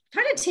of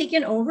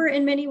taken over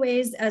in many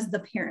ways as the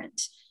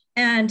parent.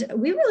 And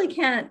we really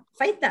can't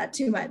fight that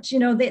too much.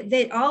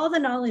 All the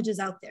knowledge is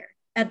out there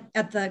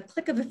at the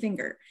click of a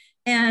finger.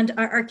 And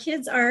our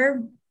kids are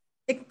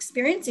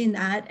experiencing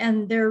that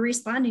and they're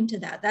responding to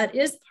that. That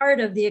is part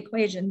of the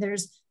equation.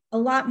 There's a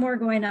lot more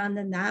going on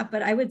than that.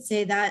 But I would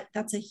say that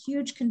that's a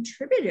huge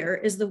contributor,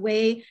 is the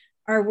way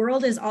our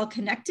world is all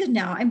connected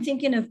now. I'm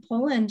thinking of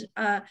Poland.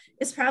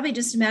 It's probably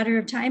just a matter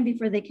of time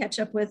before they catch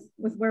up with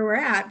where we're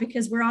at,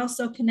 because we're all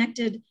so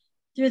connected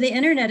through the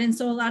internet. And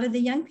so a lot of the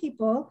young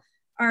people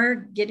are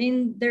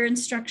getting their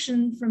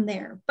instruction from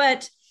there.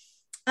 But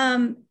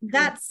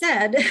that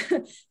said,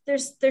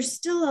 there's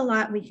still a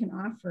lot we can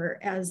offer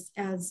as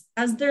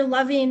their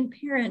loving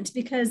parent,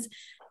 because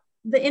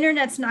the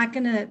internet's not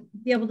going to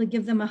be able to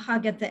give them a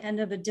hug at the end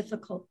of a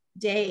difficult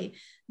day.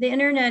 The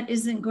internet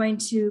isn't going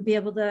to be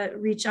able to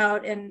reach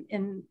out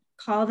and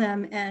call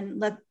them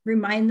and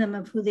remind them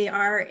of who they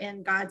are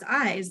in God's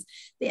eyes.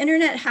 The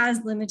internet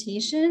has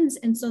limitations.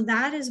 And so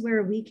that is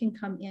where we can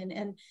come in.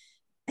 And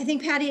I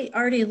think Patti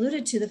already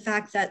alluded to the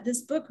fact that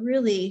this book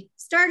really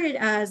started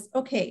as,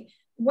 okay,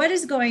 what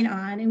is going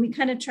on? And we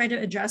kind of try to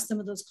address some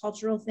of those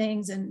cultural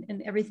things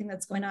and everything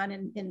that's going on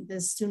in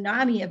this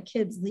tsunami of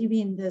kids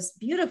leaving this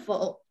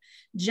beautiful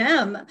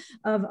gem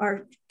of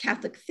our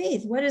Catholic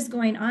faith. What is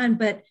going on?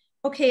 But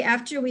okay,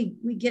 after we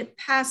get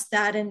past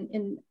that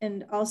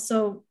and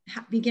also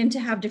begin to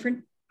have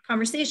different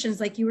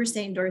conversations, like you were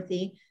saying,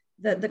 Dorothy,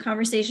 the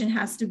conversation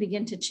has to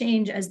begin to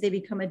change as they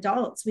become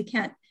adults. We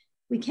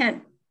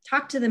can't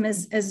talk to them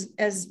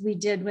as we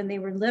did when they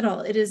were little.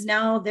 It is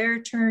now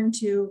their turn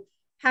to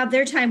have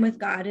their time with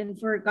God and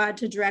for God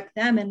to direct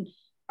them. And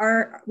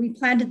we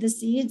planted the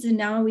seeds and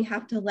now we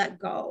have to let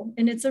go.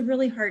 And it's a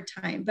really hard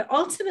time. But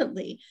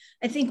ultimately,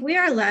 I think we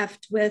are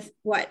left with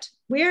what?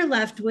 We are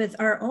left with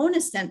our own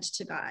ascent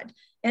to God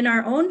and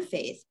our own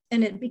faith.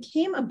 And it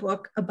became a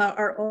book about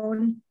our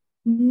own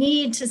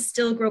need to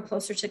still grow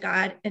closer to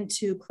God and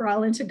to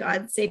crawl into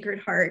God's sacred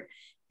heart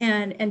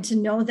and to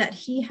know that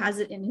He has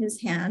it in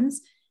His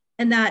hands.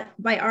 And that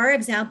by our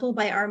example,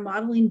 by our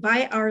modeling,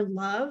 by our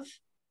love,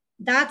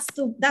 that's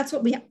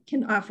what we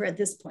can offer at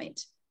this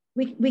point.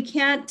 We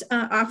can't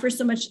offer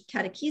so much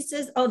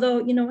catechesis, although,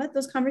 you know what,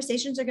 those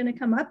conversations are going to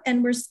come up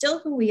and we're still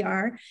who we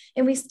are.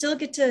 And we still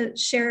get to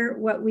share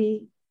what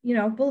we,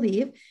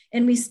 believe,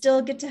 and we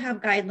still get to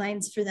have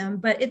guidelines for them,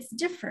 but it's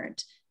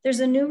different. There's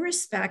a new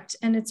respect,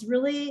 and it's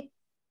really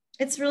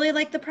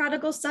like the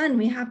prodigal son.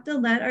 We have to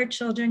let our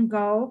children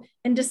go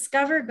and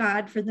discover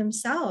God for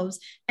themselves.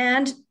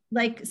 And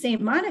like St.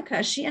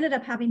 Monica, she ended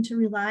up having to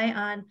rely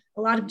on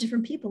a lot of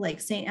different people like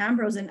St.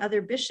 Ambrose and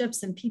other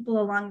bishops and people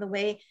along the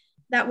way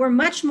that were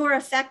much more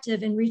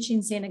effective in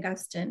reaching St.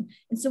 Augustine.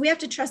 And so we have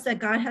to trust that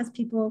God has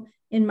people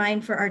in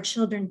mind for our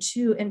children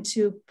too, and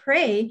to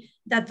pray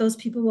that those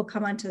people will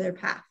come onto their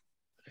path.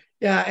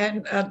 Yeah,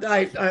 and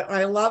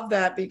I love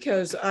that,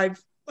 because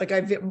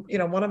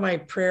one of my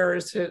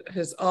prayers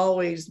has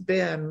always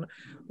been,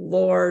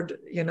 Lord,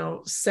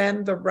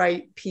 send the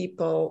right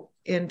people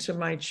into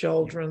my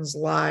children's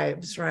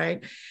lives,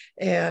 right?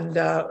 And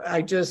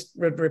I just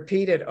would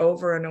repeat it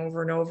over and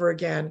over and over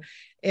again.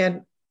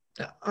 And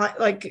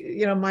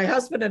my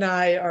husband and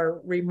I are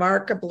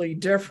remarkably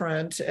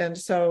different. And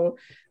so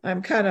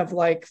I'm kind of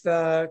like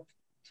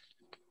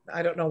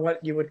I don't know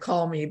what you would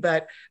call me,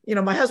 but,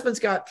 my husband's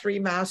got 3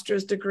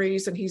 master's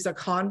degrees and he's a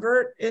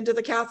convert into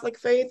the Catholic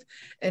faith,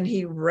 and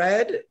he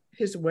read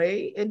his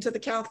way into the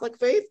Catholic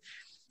faith.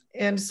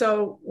 And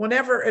so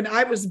and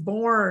I was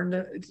born,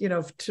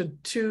 to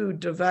 2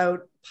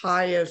 devout,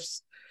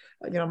 pious,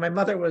 my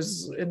mother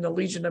was in the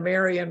Legion of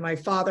Mary and my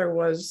father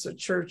was a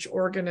church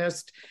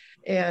organist,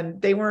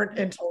 and they weren't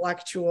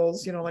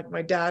intellectuals, like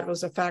my dad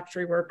was a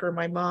factory worker.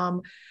 My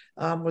mom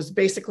was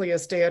basically a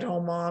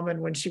stay-at-home mom.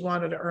 And when she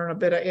wanted to earn a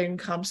bit of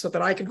income so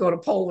that I could go to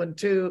Poland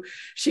too,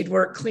 she'd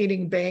work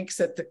cleaning banks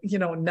at the,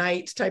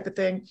 night type of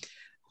thing.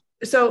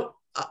 So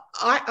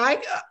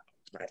I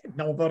didn't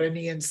know about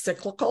any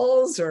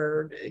encyclicals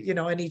or,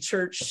 any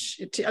church.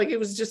 It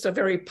was just a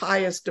very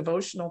pious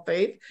devotional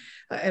faith.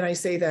 And I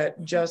say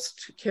that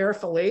just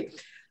carefully.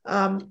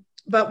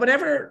 But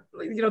whenever,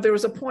 there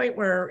was a point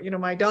where,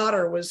 my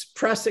daughter was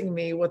pressing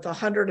me with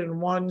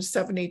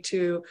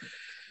 172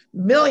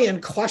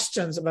 million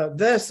questions about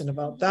this and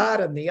about that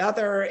and the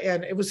other.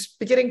 And it was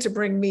beginning to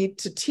bring me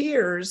to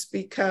tears,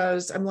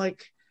 because I'm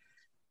like,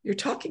 you're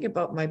talking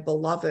about my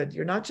beloved.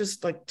 You're not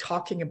just like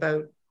talking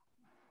about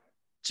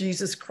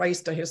Jesus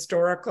Christ, a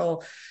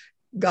historical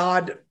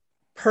God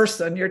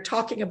person. You're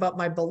talking about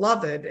my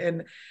beloved.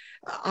 And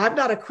I'm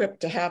not equipped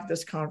to have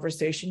this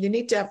conversation. You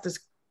need to have this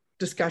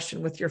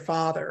discussion with your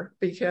father,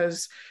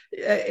 because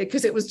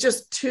it was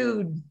just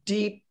too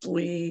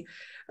deeply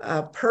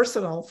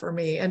personal for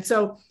me. And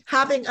so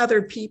having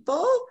other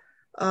people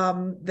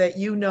that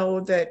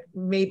that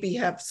maybe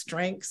have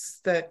strengths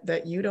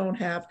that you don't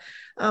have.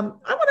 I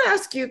want to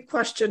ask you a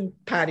question,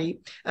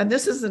 Patti, and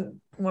this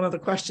isn't one of the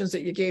questions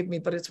that you gave me,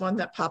 but it's one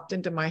that popped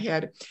into my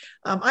head.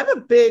 I'm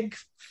a big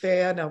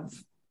fan of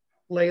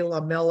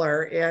Layla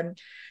Miller, and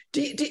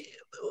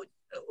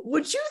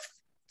would you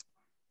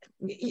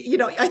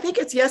I think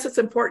it's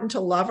important to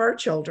love our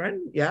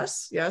children.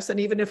 Yes. And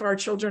even if our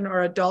children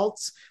are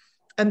adults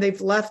and they've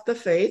left the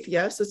faith,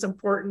 yes, it's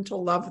important to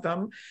love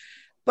them.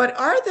 But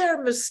are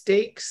there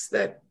mistakes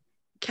that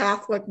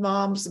Catholic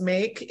moms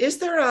make? Is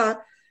there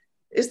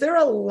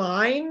a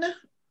line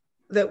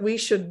that we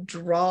should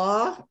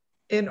draw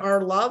in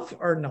our love,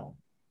 or no?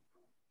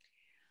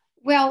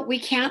 Well, we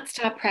can't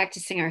stop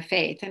practicing our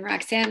faith. And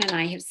Roxanne and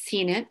I have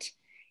seen it.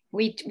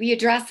 We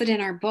address it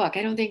in our book.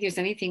 I don't think there's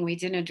anything we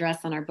didn't address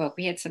on our book.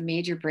 We had some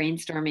major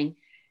brainstorming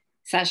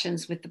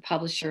sessions with the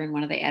publisher and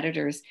one of the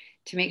editors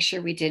to make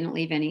sure we didn't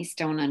leave any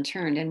stone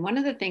unturned. And one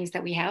of the things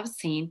that we have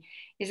seen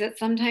is that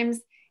sometimes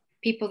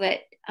people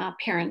that,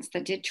 parents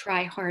that did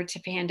try hard to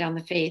hand down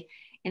the faith,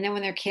 and then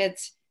when their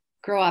kids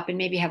grow up and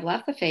maybe have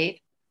left the faith,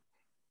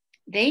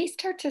 they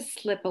start to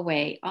slip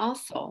away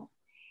also.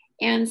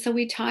 And so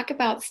we talk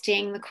about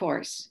staying the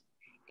course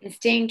and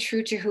staying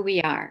true to who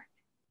we are.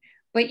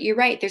 But you're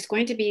right, there's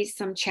going to be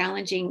some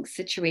challenging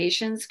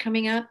situations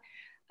coming up.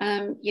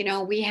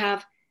 We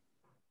have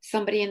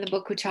somebody in the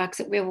book who talks,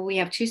 we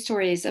have two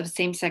stories of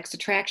same-sex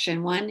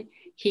attraction. One,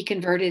 he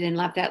converted and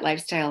left that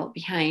lifestyle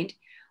behind.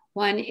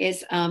 One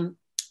is a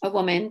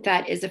woman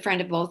that is a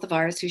friend of both of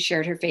ours who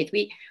shared her faith.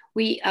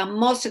 We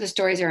most of the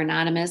stories are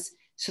anonymous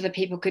so that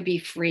people could be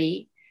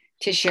free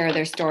to share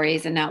their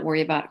stories and not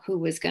worry about who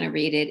was going to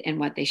read it and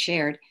what they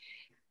shared.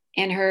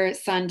 And her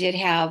son did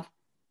have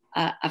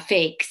a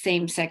fake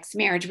same-sex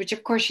marriage, which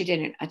of course she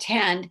didn't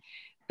attend,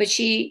 but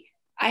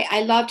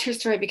I loved her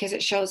story because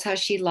it shows how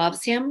she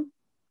loves him,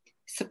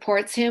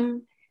 supports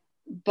him,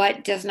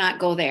 but does not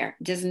go there,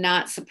 does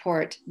not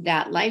support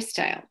that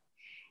lifestyle.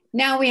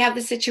 Now we have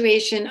the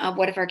situation of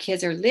what if our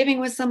kids are living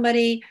with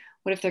somebody?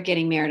 What if they're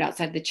getting married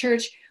outside the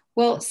church?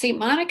 Well, St.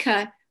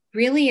 Monica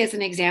really is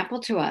an example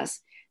to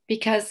us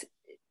because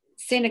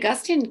St.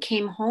 Augustine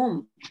came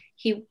home.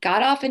 He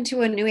got off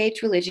into a New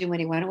Age religion when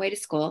he went away to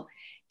school,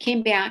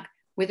 came back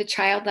with a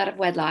child out of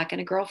wedlock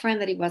and a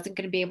girlfriend that he wasn't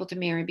going to be able to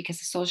marry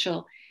because of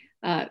social,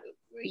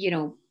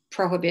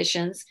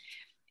 prohibitions.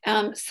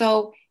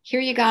 So here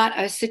you got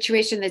a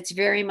situation that's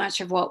very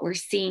much of what we're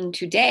seeing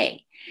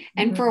today.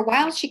 And for a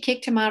while, she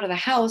kicked him out of the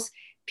house,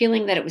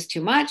 feeling that it was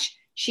too much.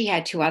 She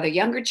had two other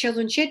younger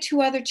children. She had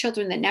two other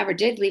children that never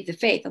did leave the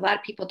faith. A lot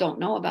of people don't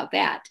know about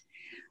that.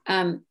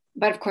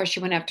 But of course, she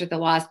went after the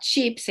lost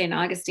sheep, St.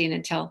 Augustine,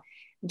 until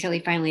he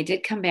finally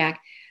did come back.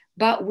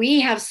 But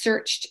we have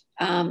searched,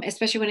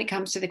 especially when it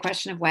comes to the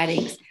question of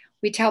weddings.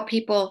 We tell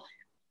people,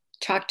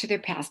 talk to their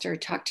pastor,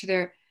 talk to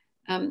their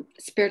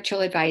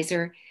spiritual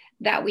advisor,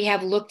 that we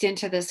have looked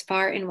into this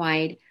far and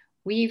wide.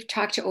 We've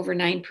talked to over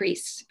 9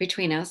 priests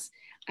between us.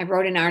 I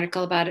wrote an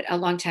article about it a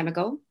long time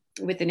ago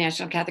with the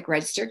National Catholic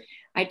Register.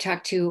 I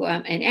talked to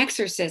an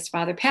exorcist,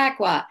 Father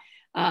Pacwa,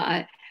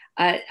 a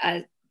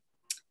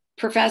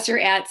professor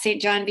at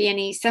St. John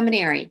Vianney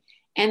Seminary.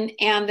 And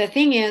the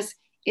thing is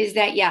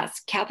that,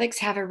 yes, Catholics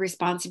have a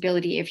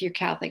responsibility, if you're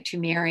Catholic, to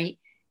marry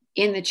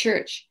in the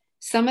church.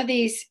 Some of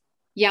these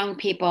young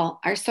people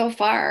are so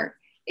far,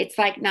 it's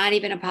like not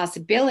even a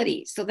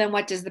possibility. So then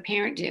what does the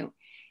parent do?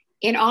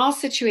 In all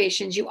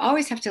situations, you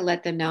always have to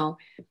let them know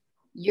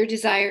your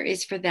desire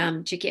is for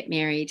them to get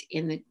married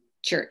in the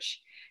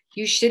church.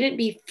 You shouldn't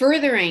be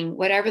furthering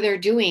whatever they're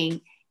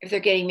doing if they're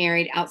getting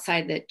married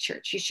outside the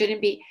church. You shouldn't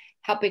be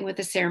helping with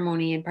the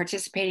ceremony and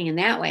participating in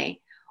that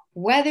way.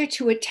 Whether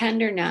to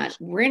attend or not,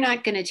 we're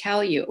not going to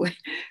tell you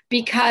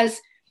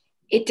because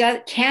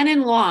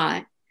canon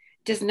law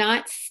does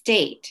not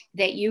state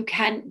that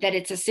that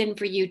it's a sin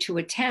for you to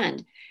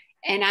attend.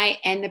 And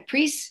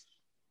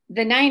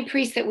the 9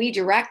 priests that we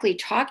directly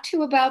talked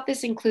to about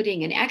this,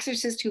 including an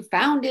exorcist who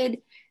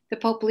founded the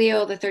Pope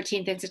Leo XIII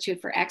Institute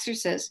for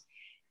Exorcists,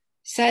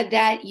 said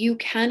that you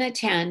can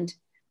attend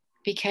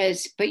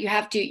but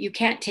you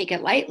can't take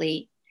it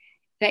lightly,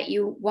 that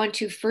you want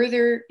to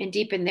further and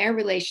deepen their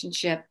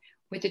relationship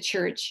with the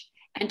church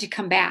and to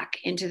come back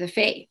into the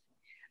faith.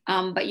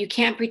 But you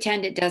can't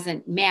pretend it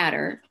doesn't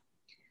matter.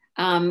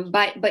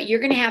 But you're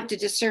going to have to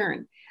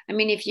discern. I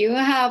mean, if you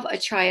have a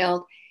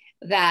child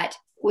that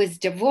was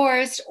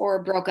divorced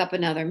or broke up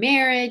another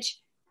marriage,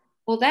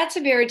 well, that's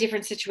a very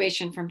different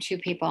situation from 2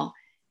 people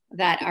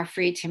that are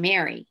free to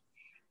marry.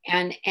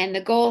 And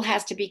the goal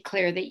has to be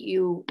clear that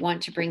you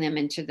want to bring them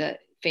into the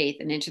faith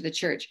and into the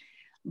church.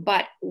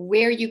 But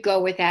where you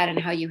go with that and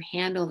how you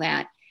handle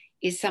that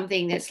is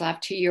something that's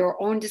left to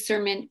your own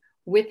discernment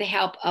with the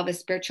help of a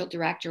spiritual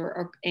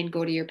director and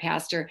go to your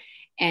pastor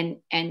and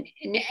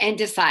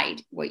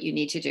decide what you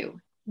need to do.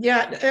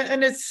 Yeah,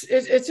 and it's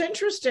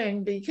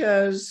interesting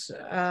because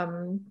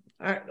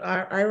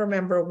I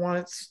remember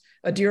once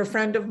a dear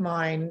friend of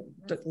mine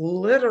that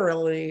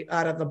literally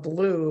out of the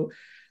blue,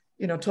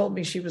 told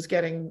me she was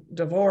getting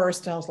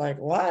divorced. And I was like,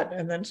 what?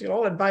 And then she,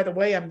 and by the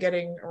way, I'm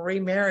getting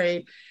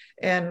remarried,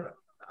 and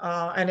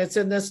it's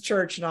in this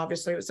church, and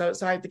obviously it was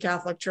outside the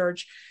Catholic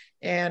Church,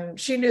 and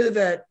she knew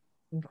that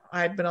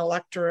I'd been a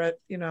lector at,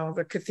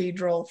 the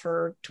cathedral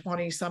for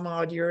 20 some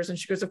odd years. And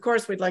she goes, of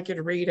course, we'd like you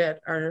to read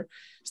at our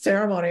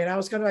ceremony. And I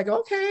was kind of like,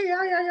 okay,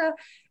 yeah.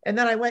 And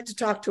then I went to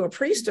talk to a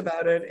priest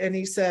about it. And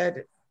he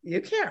said,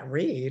 you can't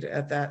read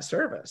at that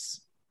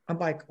service. I'm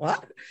like,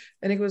 what?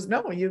 And he goes,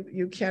 no,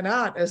 you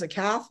cannot, as a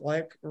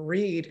Catholic,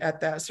 read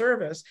at that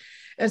service.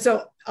 And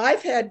so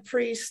I've had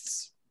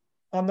priests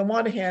on the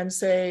one hand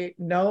say,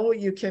 no,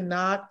 you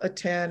cannot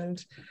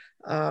attend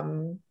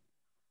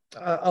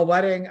a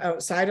wedding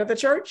outside of the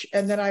church.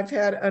 And then I've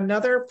had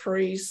another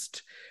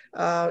priest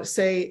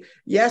say,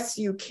 yes,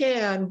 you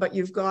can, but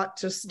you've got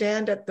to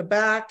stand at the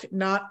back,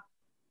 not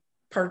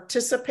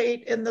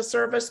participate in the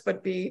service,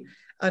 but be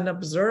an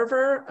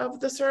observer of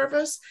the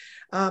service.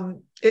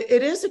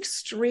 It is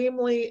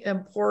extremely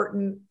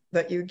important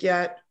that you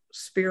get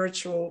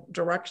spiritual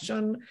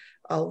direction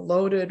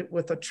loaded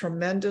with a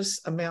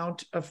tremendous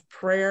amount of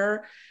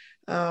prayer.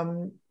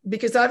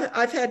 Because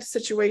I've had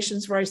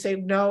situations where I say,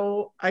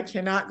 no, I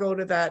cannot go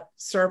to that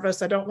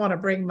service. I don't want to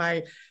bring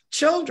my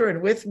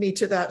children with me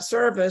to that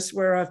service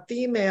where a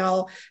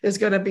female is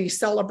going to be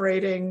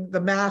celebrating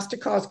the mass to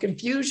cause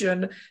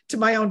confusion to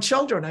my own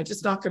children. I'm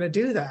just not going to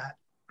do that,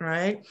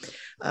 right?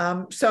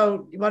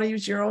 So you want to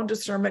use your own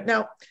discernment.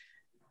 Now,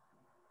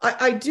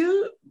 I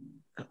do,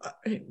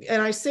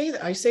 and I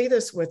say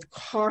this with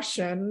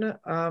caution,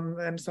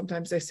 and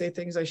sometimes I say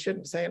things I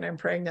shouldn't say, and I'm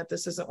praying that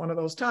this isn't one of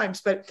those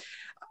times, but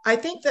I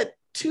think that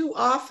too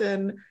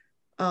often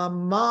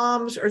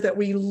moms, or that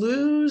we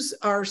lose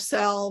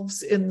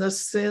ourselves in the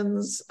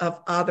sins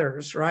of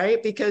others,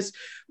 right? Because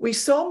we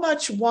so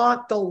much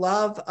want the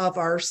love of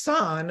our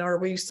son, or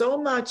we so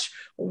much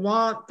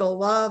want the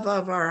love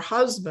of our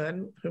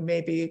husband, who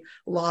maybe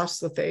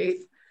lost the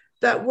faith,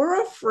 that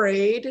we're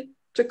afraid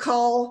to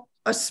call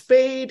a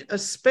spade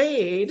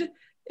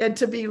and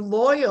to be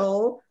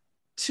loyal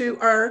to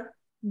our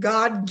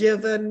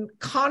God-given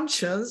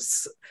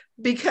conscience,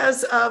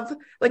 because of,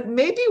 like,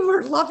 maybe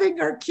we're loving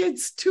our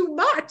kids too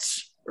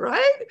much,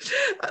 right?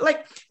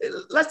 Like,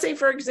 let's say,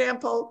 for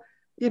example,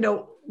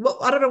 well,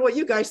 I don't know what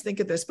you guys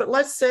think of this, but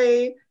let's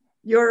say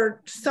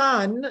your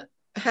son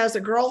has a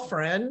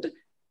girlfriend,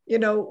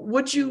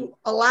 would you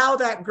allow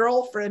that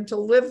girlfriend to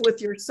live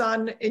with your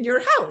son in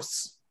your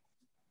house?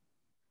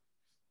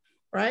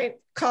 Right?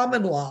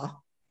 Common law.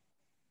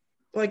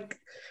 Like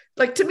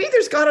to me,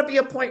 there's got to be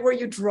a point where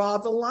you draw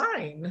the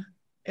line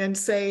and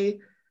say,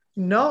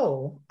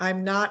 no,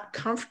 I'm not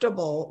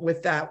comfortable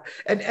with that.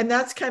 And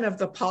that's kind of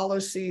the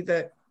policy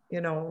that,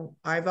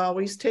 I've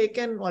always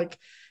taken,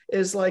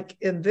 is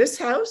in this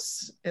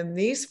house, in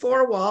these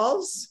four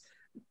walls,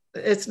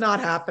 it's not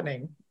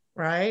happening,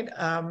 right?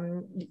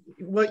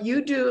 What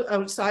you do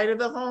outside of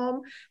the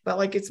home,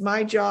 but it's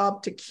my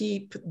job to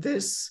keep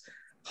this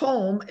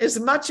home, as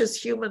much as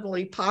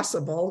humanly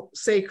possible,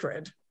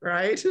 sacred,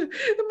 right?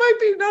 It might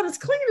be not as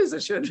clean as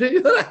it should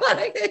be.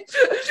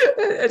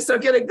 And so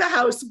getting the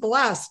house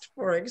blessed,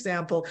 for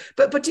example.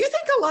 But do you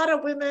think a lot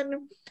of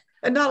women,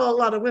 and not a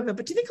lot of women,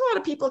 but do you think a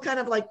lot of people kind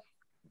of not,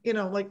 I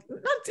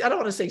don't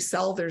want to say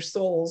sell their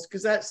souls,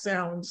 because that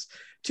sounds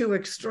too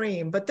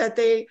extreme, but that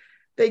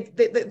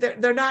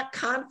they're not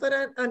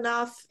confident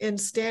enough in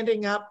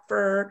standing up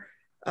for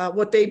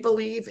what they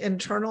believe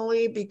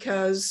internally,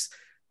 because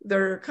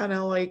they're kind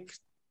of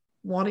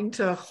wanting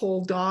to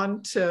hold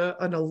on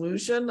to an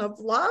illusion of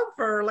love,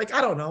 or I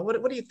don't know.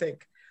 What do you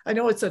think? I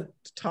know it's a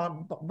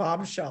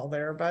bombshell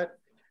there, but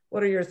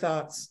what are your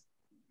thoughts?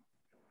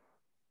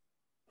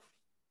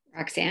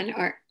 Roxanne,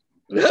 or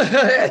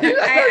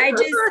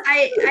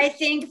I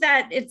think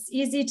that it's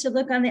easy to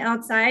look on the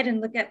outside and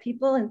look at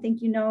people and think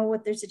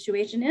what their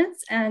situation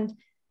is. And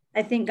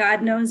I think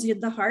God knows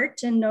the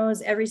heart and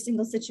knows every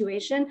single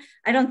situation.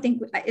 I don't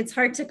think it's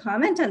hard to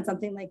comment on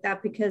something like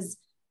that, because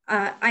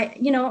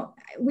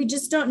we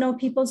just don't know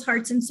people's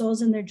hearts and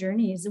souls and their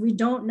journeys. We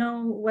don't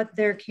know what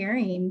they're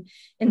carrying.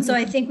 And so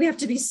I think we have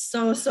to be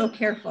so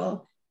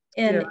careful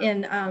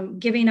in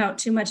giving out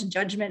too much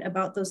judgment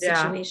about those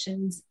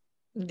situations.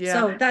 Yeah.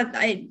 So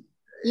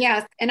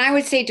yes. And I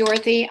would say,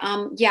 Dorothy,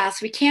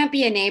 yes, we can't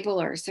be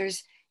enablers.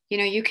 There's,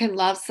 you can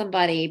love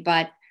somebody,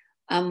 but,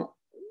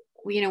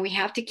 we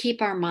have to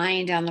keep our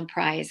mind on the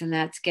prize, and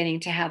that's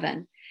getting to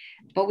heaven.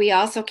 But we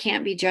also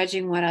can't be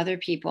judging what other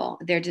people,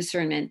 their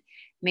discernment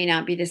may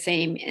not be the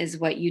same as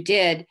what you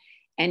did.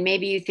 And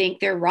maybe you think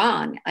they're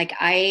wrong.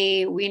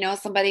 We know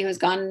somebody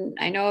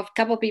I know a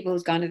couple of people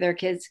who's gone to their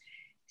kids'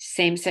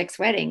 same-sex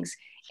weddings.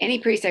 Any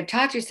priest I've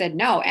talked to said,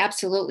 no,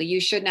 absolutely,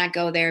 you should not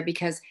go there,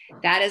 because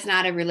that is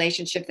not a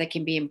relationship that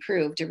can be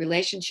improved. A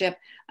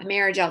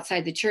marriage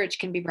outside the church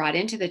can be brought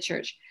into the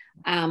church.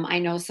 I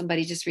know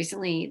somebody just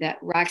recently that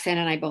Roxanne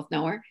and I both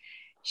know her.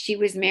 She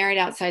was married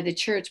outside the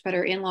church, but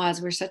her in-laws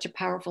were such a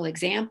powerful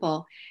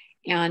example,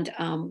 and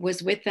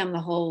was with them the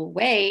whole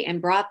way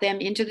and brought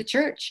them into the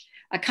church,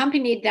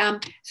 accompanied them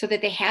so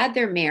that they had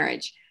their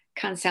marriage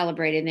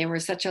concelebrated. And they were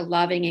such a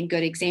loving and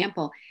good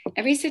example.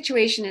 Every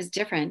situation is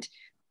different.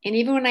 And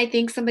even when I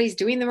think somebody's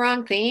doing the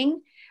wrong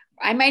thing,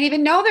 I might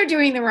even know they're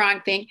doing the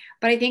wrong thing,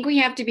 but I think we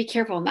have to be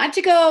careful not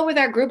to go with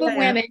our group of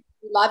women.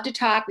 We love to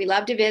talk. We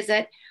love to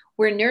visit.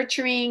 We're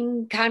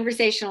nurturing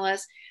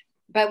conversationalists,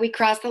 but we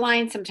cross the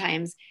line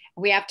sometimes.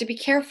 We have to be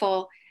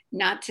careful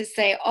not to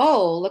say,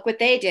 oh, look what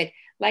they did.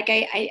 Like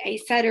I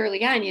said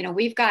early on,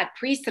 we've got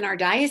priests in our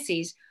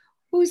diocese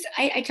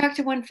I talked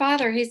to one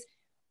father,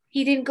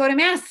 he didn't go to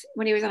mass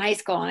when he was in high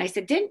school. And I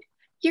said,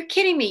 you're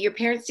kidding me. Your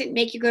parents didn't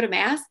make you go to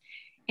mass?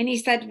 And he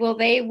said, well,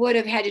 they would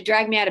have had to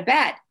drag me out of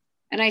bed.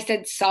 And I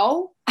said,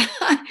 so?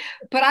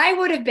 But I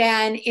would have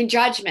been in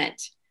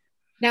judgment.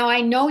 Now,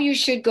 I know you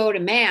should go to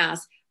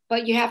mass,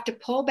 but you have to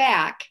pull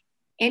back.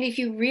 And if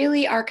you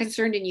really are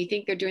concerned and you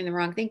think they're doing the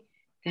wrong thing,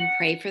 then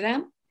pray for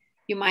them.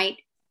 You might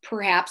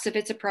perhaps if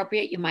it's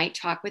appropriate, you might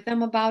talk with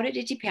them about it.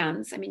 It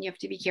depends. I mean, you have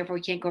to be careful.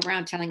 You can't go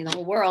around telling the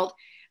whole world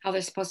how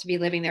they're supposed to be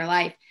living their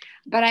life.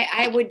 But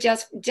I would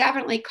just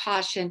definitely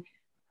caution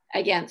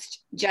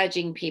against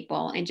judging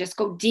people, and just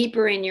go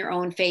deeper in your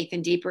own faith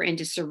and deeper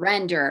into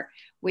surrender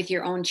with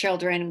your own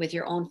children, with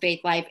your own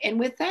faith life, and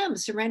with them.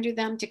 Surrender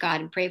them to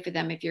God and pray for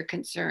them if you're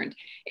concerned.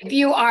 If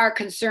you are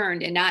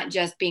concerned, and not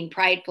just being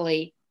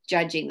pridefully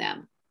judging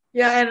them.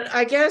 Yeah, and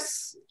I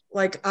guess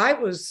like I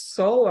was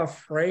so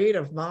afraid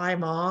of my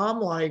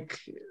mom. Like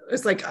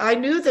it's like I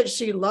knew that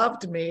she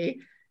loved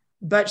me,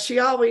 but she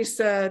always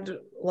said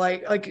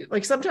like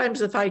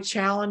sometimes if I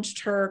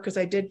challenged her, because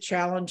I did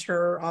challenge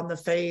her on the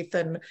faith,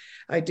 and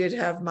I did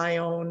have my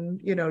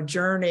own,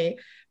 journey,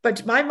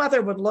 but my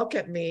mother would look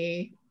at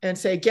me and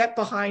say, "Get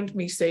behind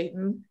me,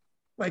 Satan."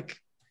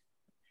 Like,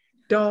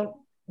 don't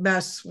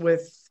mess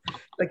with,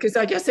 because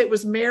I guess it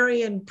was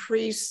Marian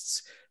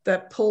priests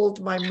that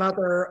pulled my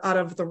mother out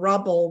of the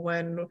rubble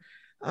when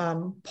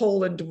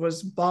Poland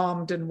was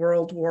bombed in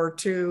World War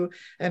II.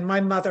 And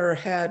my mother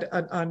had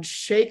an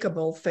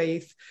unshakable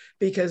faith,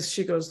 because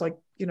she goes like,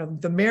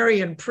 the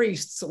Marian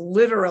priests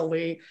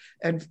literally,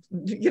 and,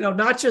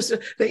 not just,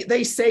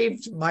 they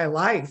saved my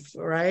life,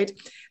 right?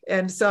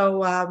 And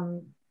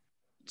so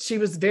she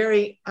was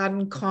very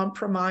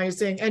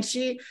uncompromising, and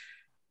she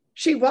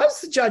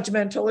was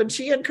judgmental, and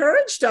she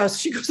encouraged us.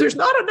 She goes, "There's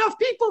not enough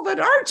people that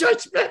are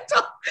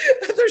judgmental.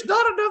 There's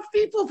not enough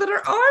people that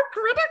are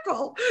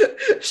critical."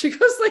 She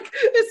goes,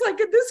 it's like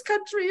in this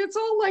country, it's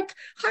all like,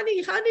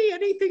 honey, honey,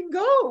 anything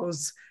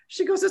goes.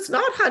 She goes, "It's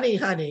not honey,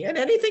 honey, and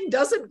anything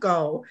doesn't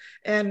go."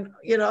 And,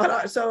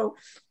 so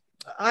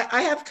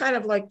I have kind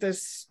of like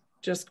this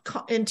just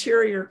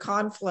interior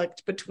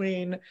conflict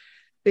between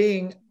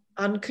being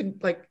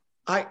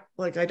I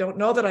don't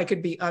know that I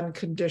could be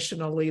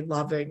unconditionally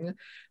loving.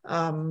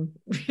 Anyway.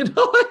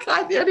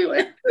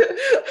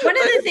 One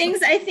of the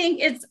things I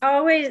think, it's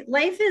always,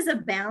 life is a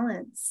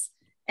balance.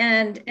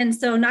 And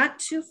so not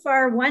too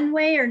far one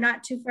way or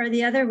not too far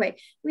the other way.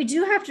 We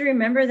do have to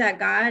remember that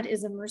God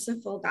is a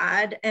merciful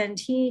God. And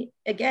he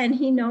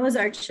knows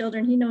our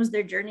children. He knows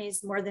their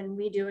journeys more than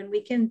we do. And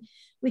we can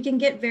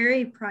get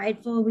very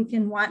prideful. We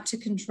can want to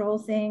control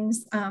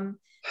things.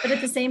 But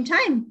at the same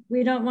time,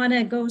 we don't want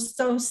to go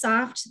so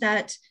soft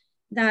that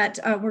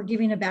we're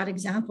giving a bad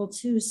example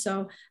too.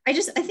 So I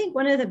think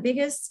one of the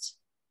biggest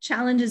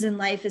challenges in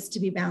life is to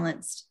be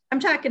balanced. I'm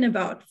talking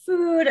about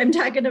food. I'm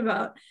talking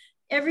about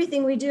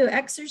everything we do,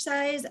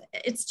 exercise.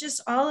 It's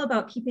just all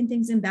about keeping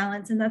things in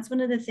balance. And that's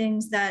one of the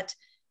things that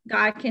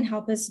God can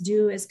help us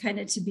do, is kind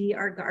of to be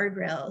our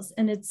guardrails.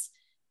 And it's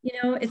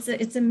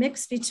a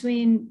mix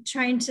between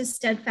trying to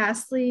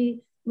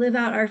steadfastly live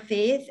out our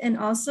faith, and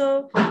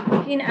also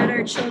looking at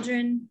our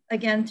children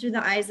again through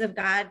the eyes of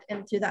God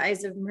and through the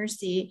eyes of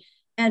mercy,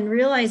 and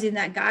realizing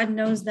that God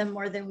knows them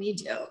more than we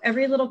do,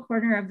 every little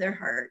corner of their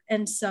heart.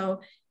 And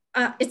so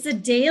it's a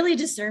daily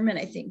discernment,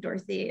 I think,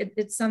 Dorothy.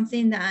 It's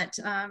something that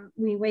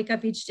we wake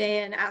up each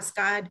day and ask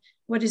God,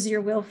 what is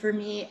your will for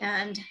me?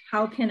 And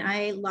how can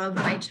I love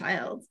my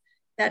child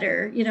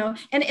better?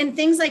 And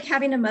things like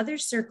having a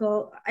mother's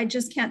circle. I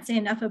just can't say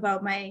enough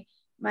about my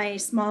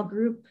small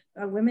group,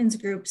 women's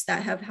groups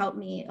that have helped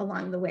me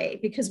along the way,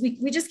 because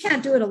we just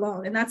can't do it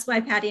alone. And that's why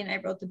Patti and I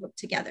wrote the book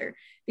together,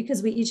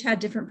 because we each had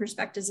different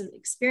perspectives and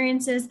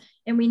experiences,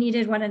 and we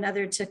needed one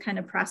another to kind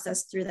of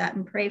process through that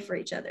and pray for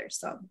each other.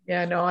 So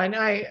yeah, no, and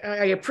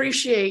I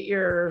appreciate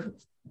your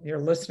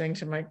listening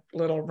to my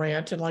little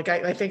rant, and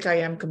I think I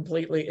am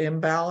completely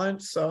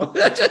imbalanced. So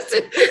just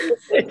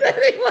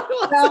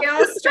we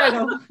all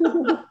struggle.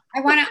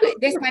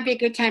 This might be a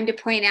good time to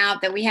point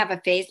out that we have a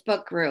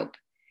Facebook group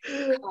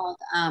called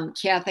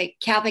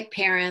Catholic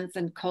Parents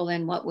and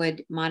What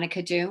Would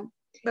Monica Do?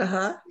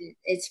 Uh-huh.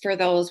 It's for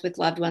those with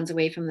loved ones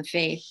away from the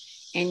faith.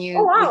 And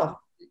oh wow.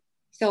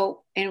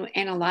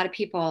 And a lot of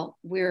people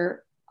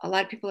are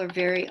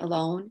very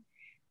alone,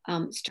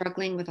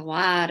 struggling with a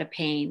lot of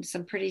pain,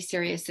 some pretty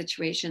serious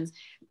situations,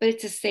 but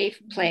it's a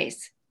safe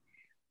place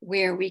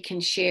where we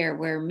can share,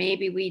 where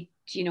maybe we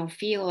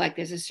feel like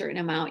there's a certain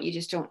amount, you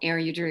just don't air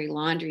your dirty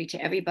laundry to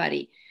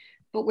everybody,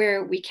 but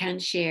where we can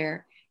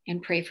share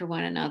and pray for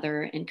one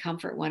another and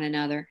comfort one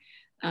another.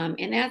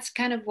 And that's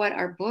kind of what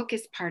our book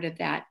is part of,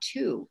 that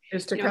too.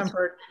 Is to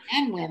comfort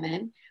and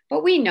women,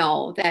 but we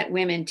know that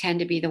women tend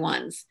to be the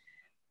ones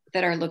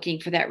that are looking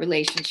for that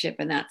relationship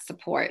and that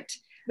support.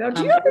 Now,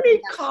 do you have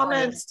any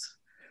comments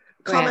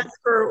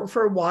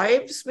for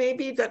wives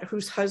maybe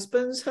whose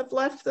husbands have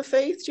left the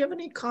faith? Do you have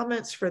any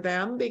comments for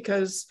them?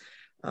 Because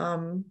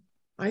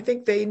I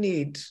think they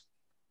need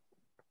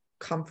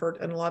comfort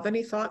and love.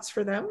 Any thoughts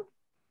for them?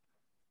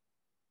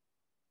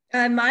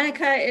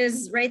 Monica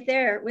is right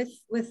there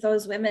with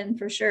those women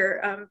for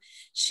sure. Her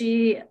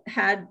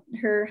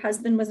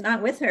husband was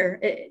not with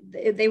her.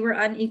 They were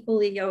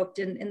unequally yoked.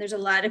 And there's a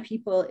lot of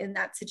people in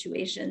that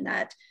situation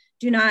that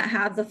do not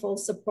have the full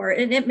support.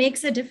 And it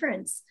makes a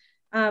difference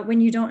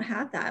when you don't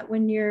have that,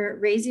 when you're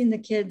raising the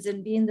kids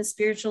and being the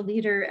spiritual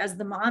leader as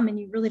the mom, and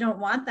you really don't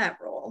want that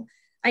role.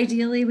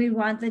 ideally we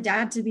want the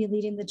dad to be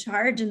leading the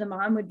charge and the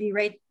mom would be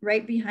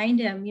right behind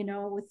him,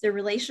 with the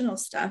relational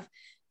stuff.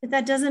 But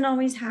that doesn't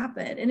always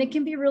happen. And it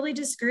can be really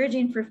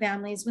discouraging for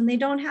families when they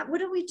don't have, what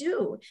do we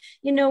do?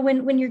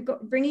 When you're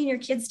bringing your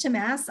kids to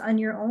mass on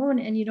your own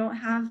and you don't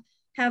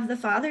have the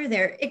father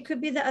there. It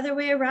could be the other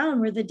way around,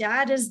 where the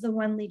dad is the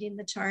one leading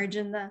the charge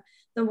and the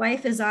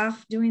wife is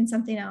off doing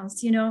something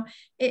else.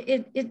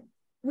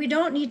 We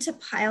don't need to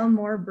pile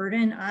more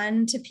burden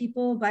on to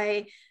people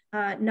by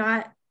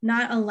not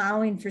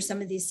allowing for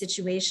some of these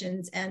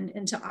situations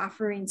and to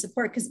offering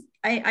support. Because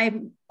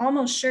I'm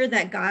almost sure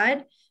that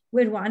God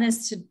would want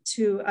us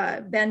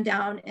to bend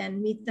down and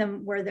meet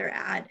them where they're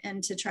at,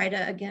 and to try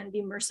to, again,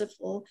 be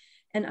merciful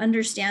and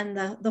understand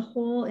the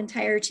whole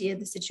entirety of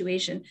the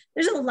situation.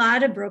 There's a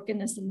lot of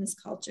brokenness in this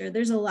culture.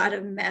 There's a lot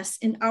of mess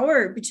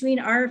between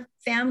our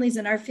families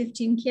and our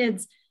 15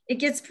 kids. It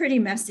gets pretty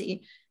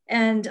messy.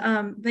 And,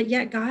 but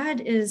yet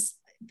God is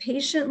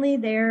patiently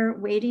there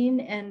waiting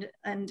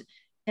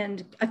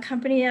and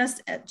accompany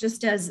us,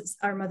 just as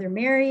our Mother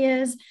Mary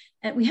is.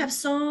 And we have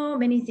so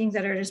many things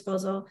at our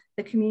disposal,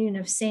 the communion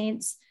of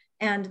saints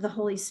and the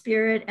Holy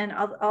Spirit and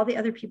all the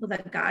other people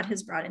that God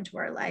has brought into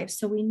our lives.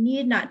 So we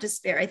need not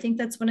despair. I think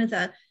that's one of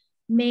the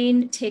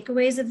main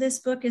takeaways of this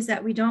book, is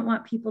that we don't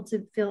want people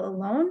to feel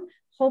alone,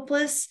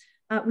 hopeless.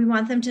 We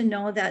want them to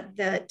know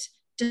that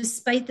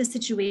despite the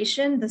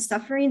situation, the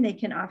suffering, they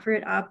can offer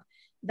it up,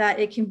 that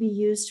it can be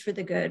used for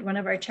the good. One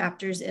of our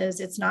chapters is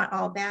it's not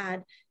all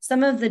bad.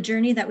 Some of the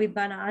journey that we've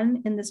been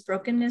on in this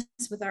brokenness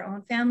with our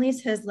own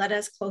families has led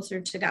us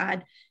closer to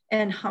God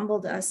and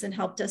humbled us and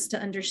helped us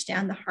to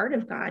understand the heart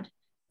of God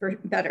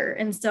better.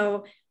 And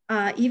so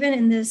even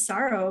in this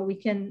sorrow, we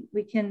can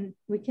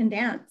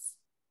dance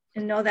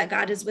and know that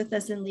God is with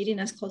us and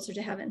leading us closer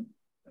to heaven.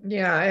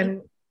 Yeah.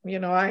 And,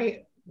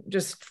 I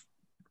just,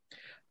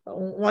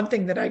 one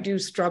thing that I do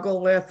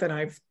struggle with, and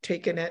I've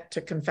taken it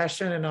to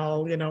confession and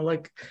all,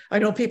 I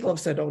know people have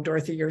said, "Oh,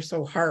 Dorothy, you're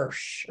so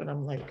harsh." And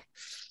I'm like,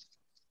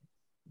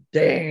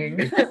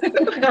 dang.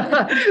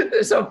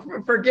 So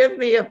forgive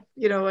me if,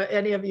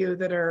 any of you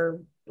that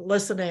are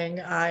listening,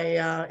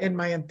 in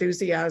my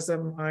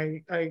enthusiasm,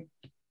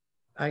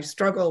 I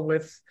struggle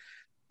with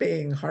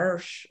being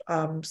harsh.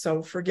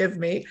 So forgive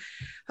me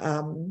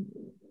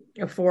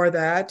for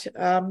that.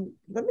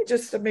 Let me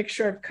just make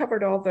sure I've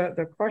covered all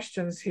the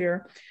questions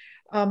here.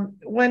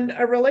 When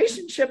a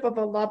relationship of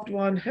a loved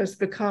one has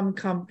become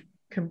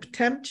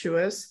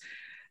contemptuous,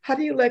 how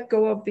do you let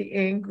go of the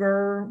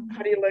anger?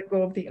 How do you let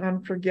go of the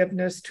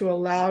unforgiveness to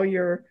allow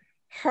your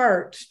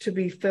heart to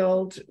be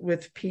filled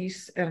with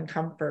peace and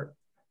comfort?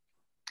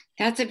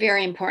 That's a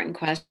very important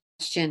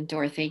question,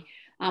 Dorothy.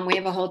 We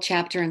have a whole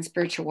chapter on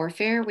spiritual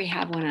warfare. We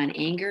have one on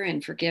anger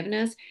and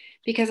forgiveness,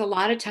 because a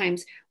lot of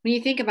times when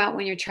you think about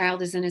when your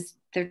child is in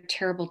their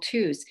terrible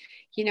twos,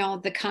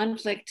 the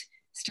conflict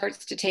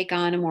starts to take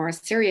on a more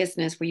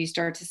seriousness, where you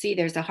start to see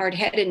there's a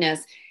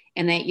hard-headedness,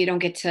 and that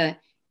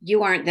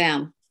you aren't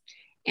them.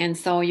 And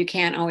so you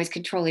can't always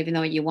control, even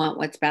though you want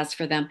what's best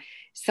for them.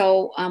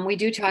 So we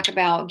do talk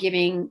about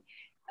giving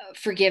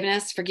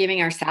forgiveness,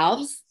 forgiving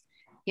ourselves,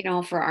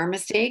 for our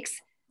mistakes,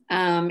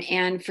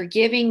 and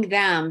forgiving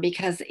them,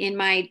 because in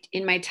my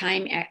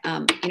time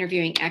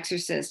interviewing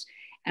exorcists,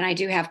 and I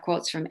do have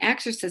quotes from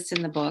exorcists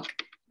in the book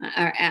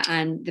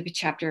on the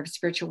chapter of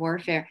spiritual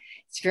warfare,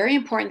 it's very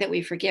important that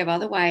we forgive.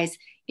 Otherwise,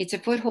 it's a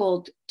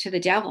foothold to the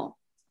devil.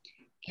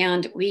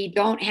 And we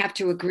don't have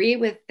to agree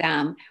with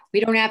them. We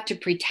don't have to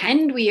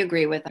pretend we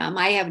agree with them.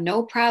 I have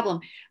no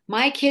problem.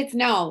 My kids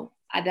know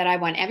that I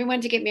want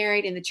everyone to get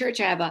married in the church.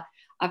 I have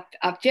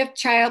a fifth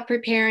child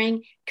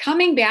preparing,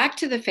 coming back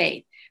to the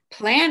faith,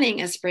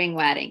 planning a spring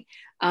wedding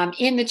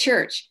in the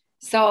church.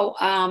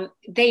 So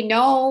they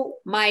know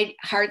my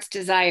heart's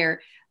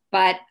desire,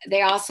 but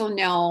they also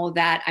know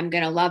that I'm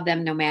going to love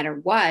them no matter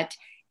what.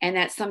 And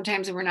that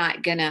sometimes we're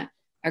not going to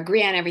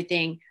agree on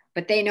everything,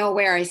 but they know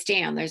where I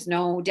stand. There's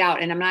no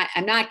doubt. And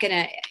I'm not going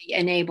to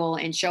enable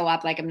and show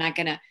up. Like I'm not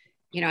going to,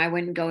 I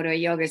wouldn't go to a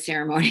yoga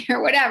ceremony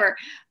or whatever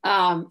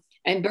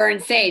and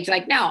burn sage.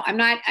 Like, no, I'm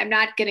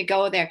not going to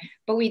go there.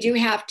 But we do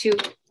have to,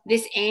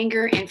 this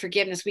anger and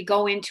forgiveness, we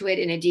go into it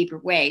in a deeper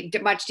way,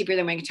 much deeper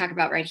than we can talk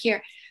about right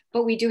here.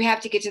 But we do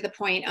have to get to the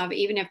point of,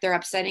 even if they're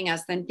upsetting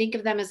us, then think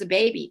of them as a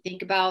baby.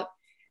 Think about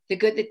the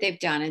good that they've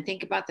done, and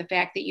think about the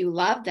fact that you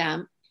love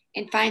them,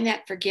 and find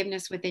that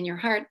forgiveness within your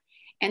heart.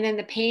 And then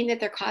the pain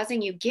that they're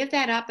causing you, give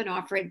that up and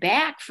offer it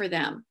back for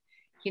them.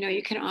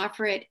 You can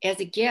offer it as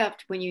a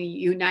gift when you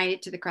unite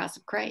it to the cross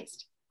of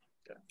Christ.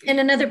 And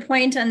another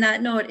point on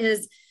that note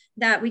is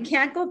that we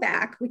can't go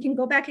back. We can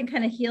go back and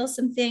kind of heal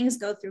some things,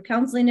 go through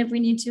counseling if we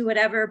need to,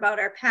 whatever, about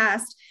our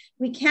past.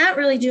 We can't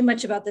really do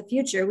much about the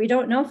future. We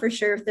don't know for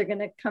sure if they're going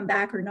to come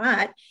back or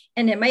not.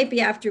 And it might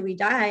be after we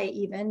die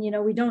even,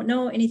 we don't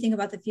know anything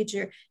about the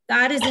future.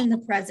 God is in the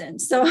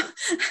present. So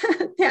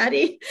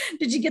Patti,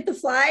 did you get the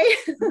fly?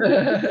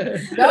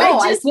 No,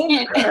 I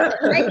didn't.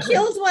 I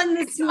killed one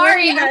this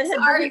morning. I'm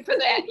sorry for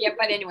that. Yeah,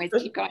 but anyways,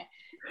 keep going.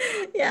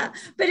 Yeah.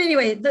 But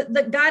anyway,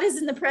 the God is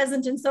in the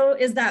present, and so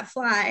is that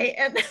fly.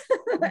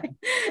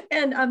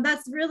 And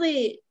that's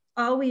really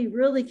all we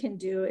really can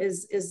do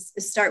is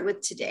start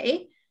with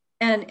today,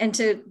 and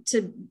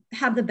to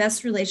have the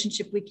best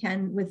relationship we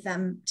can with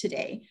them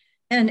today.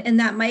 And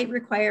that might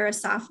require a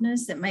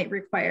softness. It might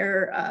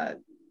require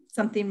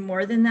something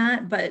more than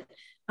that, but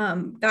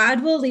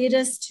God will lead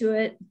us to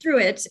it, through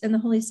it, and the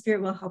Holy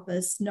Spirit will help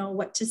us know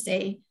what to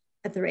say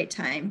at the right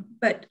time.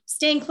 But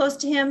staying close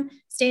to him,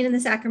 staying in the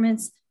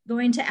sacraments,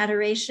 going to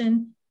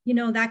adoration,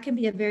 that can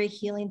be a very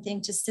healing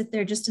thing, to sit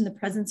there just in the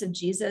presence of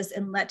Jesus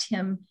and let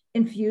him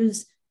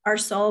infuse our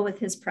soul with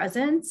his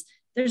presence.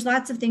 There's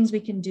lots of things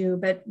we can do,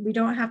 but we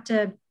don't have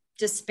to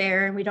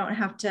despair, and we don't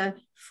have to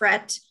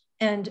fret.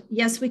 And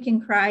yes, we can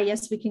cry.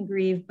 Yes, we can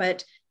grieve,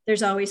 but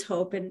there's always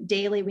hope. And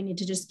daily, we need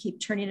to just keep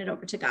turning it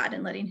over to God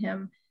and letting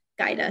him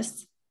guide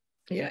us.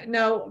 Yeah.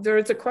 Now,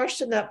 there's a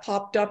question that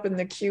popped up in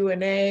the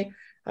Q&A.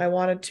 I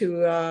wanted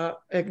to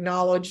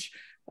acknowledge.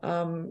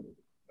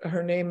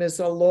 Her name is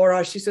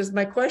Laura. She says,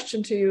 my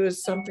question to you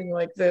is something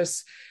like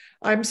this.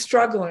 I'm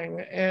struggling.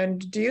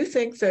 And do you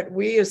think that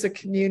we as a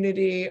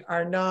community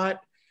are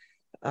not,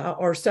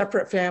 or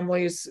separate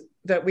families,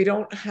 that we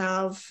don't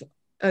have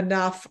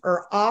enough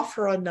or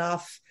offer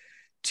enough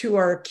to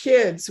our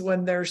kids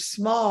when they're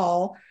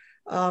small,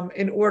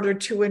 in order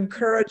to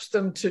encourage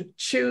them to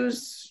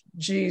choose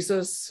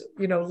Jesus,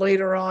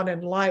 later on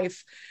in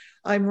life?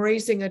 I'm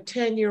raising a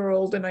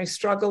 10-year-old and I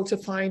struggle to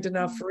find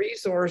enough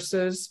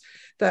resources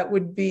that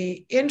would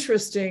be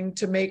interesting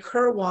to make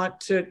her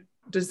want to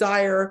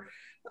desire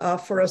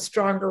for a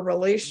stronger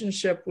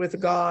relationship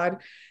with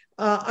God.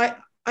 I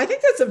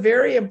think that's a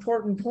very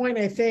important point.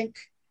 I think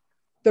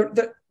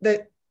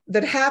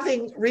that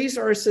having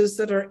resources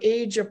that are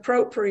age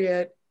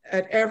appropriate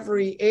at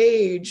every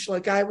age,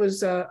 like I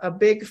was a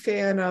big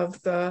fan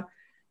of the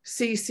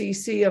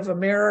CCC of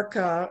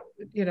America,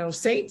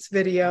 saints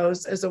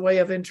videos as a way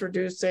of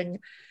introducing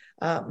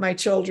my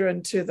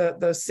children to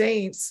the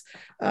saints.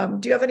 Do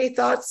you have any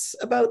thoughts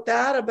about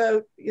that,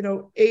 about,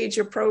 age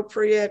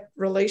appropriate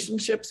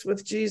relationships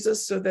with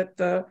Jesus, so that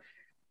the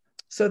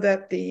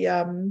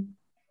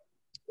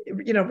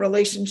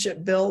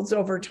relationship builds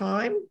over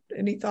time?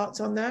 Any thoughts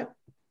on that?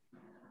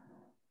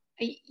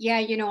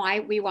 Yeah,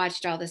 we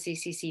watched all the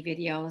CCC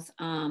videos.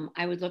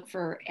 I would look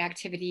for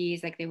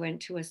activities, like they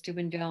went to a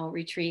Steubenville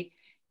retreat,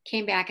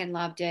 came back and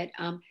loved it.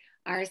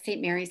 Our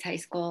St. Mary's High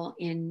School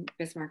in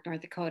Bismarck,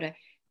 North Dakota,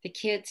 the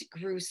kids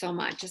grew so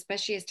much,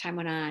 especially as time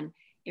went on.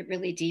 It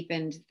really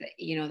deepened,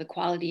 the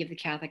quality of the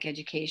Catholic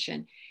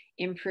education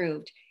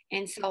improved.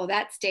 And so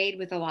that stayed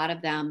with a lot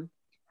of them,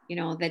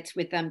 that's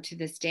with them to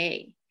this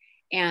day.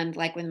 And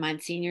like when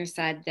Monsignor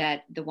said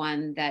that the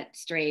one that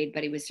strayed,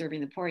 but he was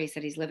serving the poor, he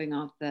said he's living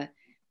off the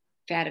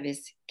fat of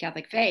his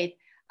Catholic faith.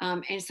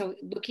 And so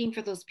looking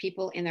for those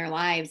people in their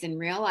lives and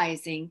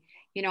realizing,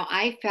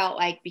 I felt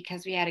like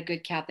because we had a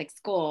good Catholic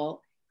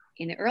school,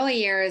 in the early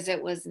years,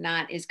 it was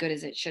not as good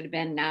as it should have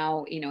been.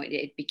 Now,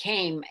 it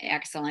became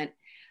excellent.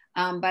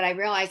 But I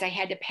realized I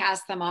had to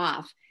pass them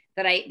off,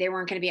 that they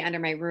weren't going to be under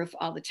my roof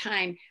all the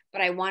time,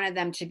 but I wanted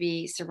them to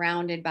be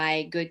surrounded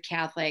by good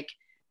Catholic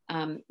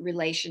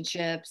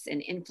relationships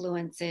and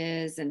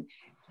influences and,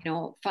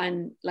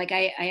 fun. Like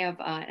I have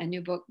a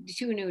new book,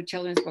 2 new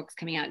children's books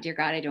coming out, Dear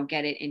God, I Don't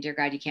Get It, and Dear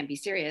God, You Can't Be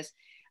Serious.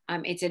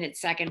 It's in its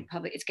second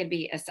it's going to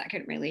be a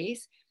second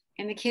release.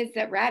 And the kids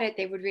that read it,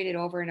 they would read it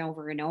over and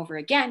over and over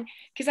again,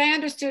 because I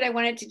understood I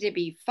wanted it to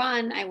be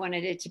fun. I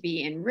wanted it to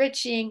be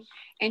enriching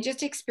and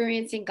just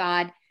experiencing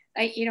God.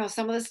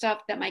 Some of the stuff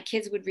that my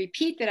kids would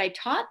repeat that I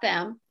taught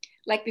them,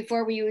 like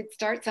before we would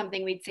start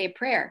something, we'd say a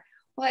prayer.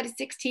 Well, I had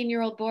a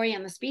 16-year-old boy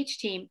on the speech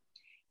team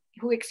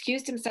who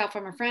excused himself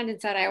from a friend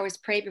and said, I always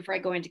pray before I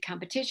go into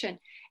competition.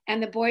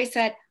 And the boy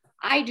said,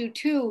 I do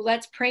too.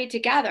 Let's pray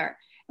together.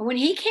 And when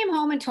he came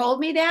home and told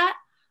me that,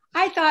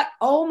 I thought,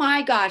 oh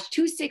my gosh,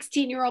 2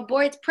 16-year-old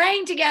boys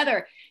praying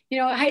together,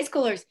 high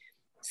schoolers.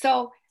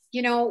 So,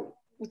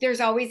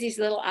 there's always these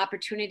little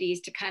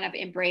opportunities to kind of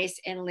embrace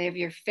and live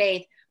your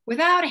faith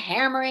without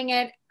hammering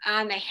it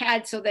on the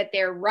head so that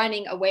they're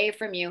running away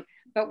from you,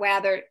 but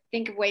rather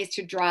think of ways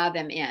to draw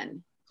them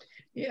in.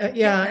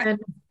 Yeah. And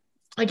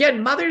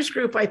again, Mothers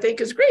Group, I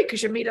think, is great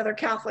because you meet other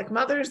Catholic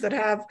mothers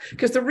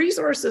because the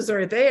resources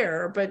are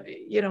there. But,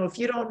 if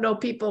you don't know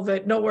people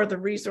that know where the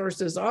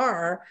resources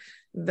are,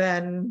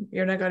 then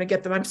you're not going to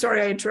get them. I'm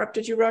sorry, I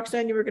interrupted you,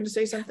 Roxanne. You were going to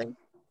say something?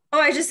 Oh,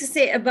 I just to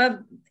say, above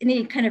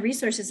any kind of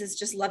resources is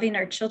just loving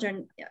our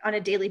children on a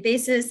daily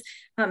basis,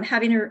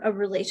 having a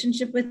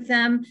relationship with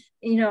them.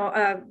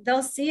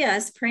 They'll see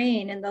us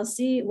praying and they'll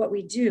see what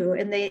we do,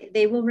 and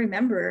they will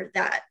remember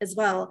that as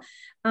well.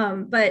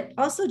 But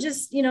also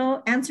just,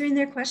 answering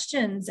their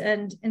questions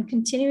and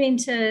continuing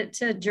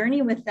to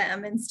journey with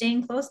them and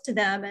staying close to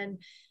them and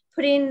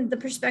putting the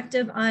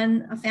perspective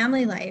on a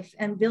family life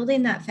and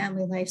building that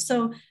family life.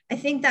 So I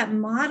think that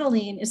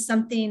modeling is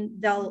something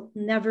they'll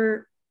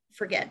never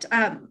forget.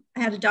 I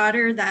had a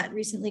daughter that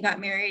recently got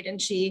married,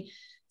 and she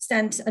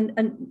sent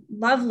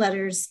love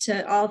letters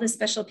to all the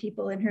special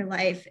people in her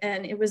life.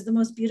 And it was the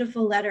most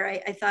beautiful letter.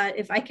 I thought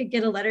if I could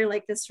get a letter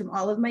like this from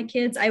all of my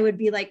kids, I would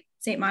be like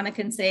St. Monica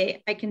and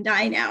say, I can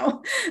die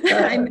now.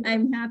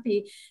 I'm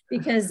happy,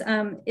 because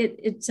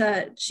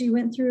she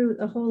went through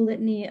a whole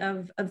litany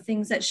of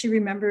things that she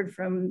remembered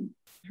from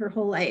her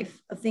whole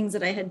life, of things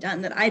that I had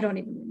done that I don't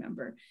even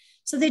remember.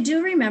 So they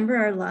do remember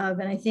our love.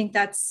 And I think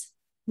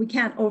we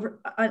can't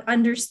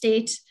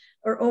understate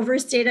or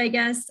overstate, I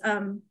guess,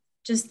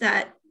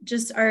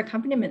 just our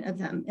accompaniment of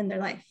them in their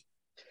life.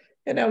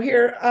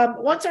 Here,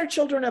 once our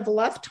children have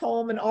left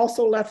home and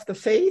also left the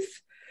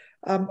faith,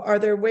 are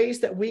there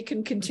ways that we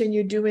can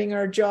continue doing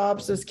our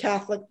jobs as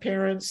Catholic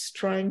parents,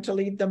 trying to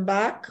lead them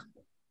back?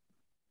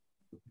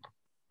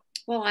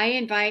 Well, I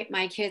invite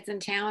my kids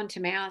in town to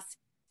Mass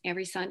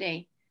every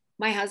Sunday.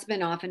 My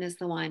husband often is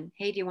the one,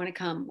 hey, do you want to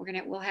come?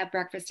 We'll have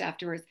breakfast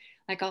afterwards.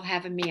 Like, I'll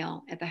have a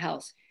meal at the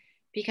house,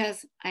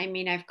 because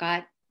I've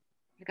got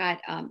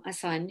a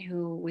son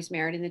who was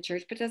married in the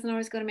church, but doesn't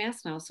always go to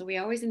Mass now. So we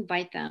always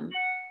invite them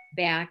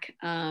back.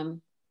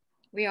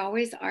 We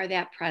always are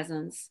that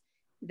presence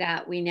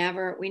that we're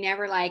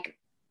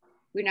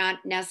not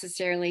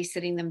necessarily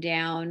sitting them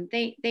down.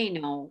 They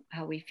know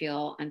how we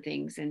feel on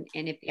things, and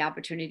if the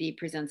opportunity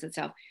presents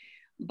itself.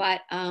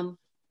 But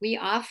we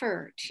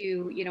offer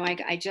to,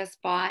 I just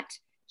bought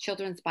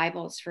children's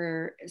Bibles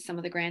for some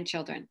of the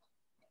grandchildren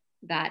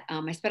that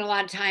I spent a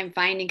lot of time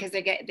finding, because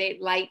they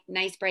like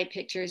nice bright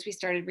pictures. We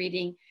started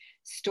reading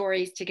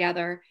stories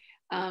together.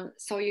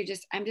 So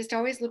I'm just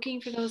always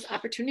looking for those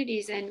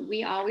opportunities, and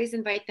we always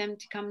invite them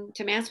to come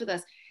to Mass with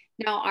us.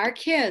 Now, our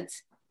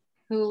kids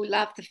who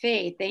love the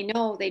faith, they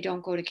know they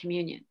don't go to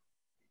communion,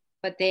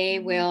 but they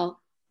will,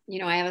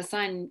 I have a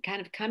son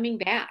kind of coming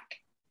back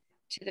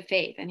to the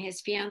faith, and his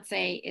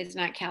fiance is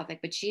not Catholic,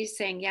 but she's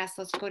saying, yes,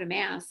 let's go to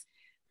Mass.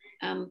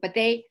 But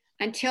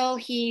until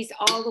he's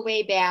all the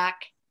way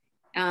back,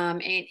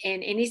 and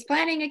he's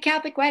planning a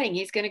Catholic wedding.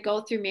 He's going to go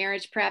through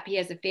marriage prep. He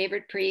has a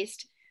favorite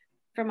priest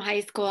from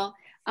high school,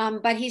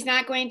 but he's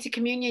not going to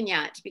communion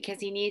yet, because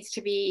he needs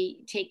to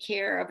take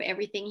care of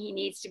everything he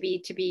needs to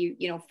be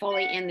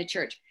fully in the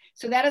church.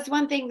 So that is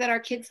one thing that our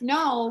kids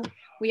know.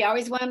 We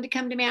always want them to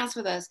come to Mass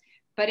with us,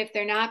 but if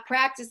they're not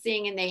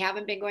practicing and they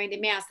haven't been going to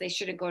Mass, they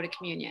shouldn't go to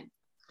communion.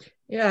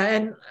 Yeah,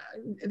 and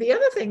the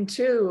other thing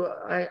too,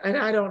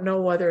 I don't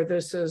know whether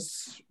this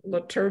is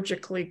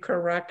liturgically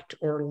correct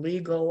or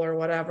legal or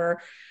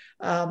whatever,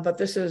 but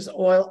this is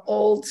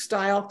old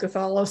style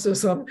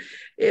Catholicism,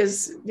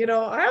 is, I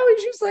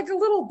always use like a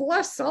little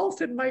blessed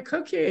salt in my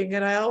cooking,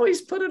 and I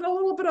always put in a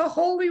little bit of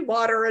holy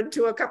water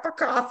into a cup of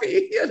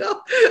coffee, and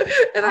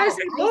I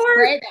say,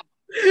 Lord.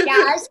 Yeah,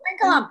 I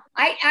sprinkle them.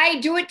 I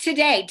do it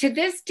today, to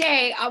this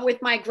day,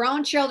 with my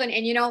grown children.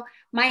 And,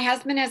 my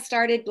husband has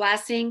started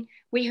blessing.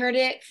 We heard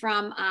it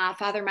from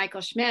Father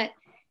Michael Schmidt,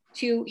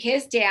 to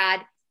his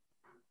dad,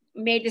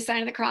 made the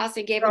sign of the cross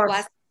and gave a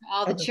blessing to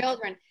all the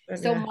children.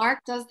 Okay. So Mark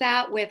does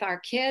that with our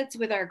kids,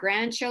 with our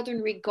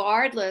grandchildren,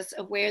 regardless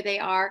of where they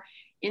are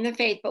in the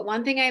faith. But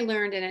one thing I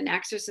learned, and an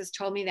exorcist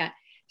told me that.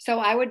 So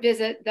I would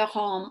visit the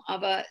home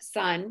of a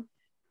son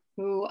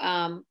who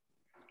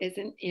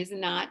is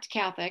not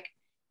Catholic,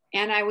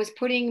 and I was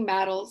putting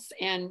medals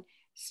and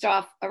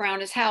stuff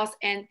around his house,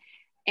 and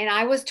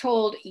I was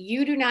told,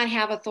 you do not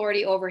have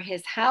authority over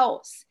his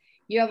house.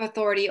 You have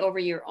authority over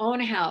your own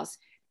house.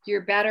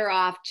 You're better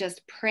off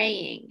just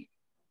praying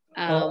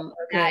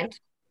that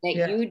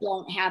you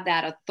don't have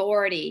that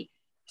authority.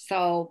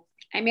 So,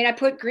 I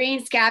put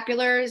green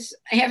scapulars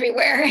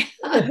everywhere.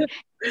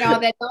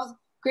 That those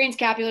green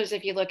scapulars,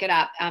 if you look it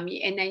up, and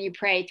then you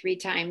pray 3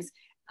 times.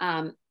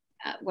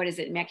 What is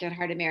it? Immaculate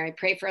Heart of Mary,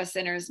 pray for us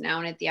sinners now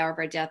and at the hour of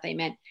our death.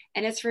 Amen.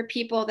 And it's for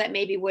people that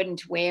maybe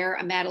wouldn't wear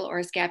a medal or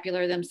a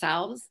scapular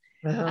themselves.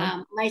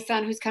 Uh-huh. My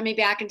son, who's coming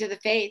back into the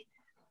faith,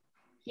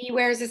 he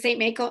wears a St.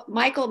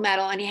 Michael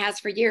medal, and he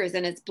has for years,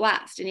 and it's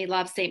blessed, and he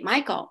loves St.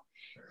 Michael.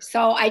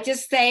 So I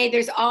just say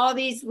there's all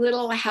these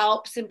little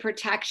helps and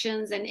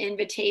protections and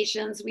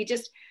invitations. We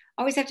just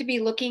always have to be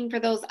looking for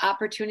those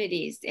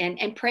opportunities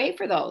and pray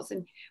for those.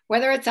 And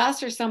whether it's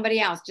us or somebody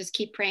else, just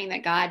keep praying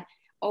that God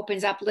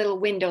opens up little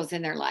windows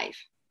in their life.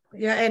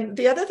 Yeah, and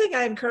the other thing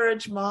I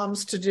encourage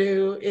moms to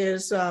do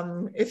is,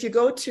 if you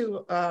go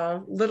to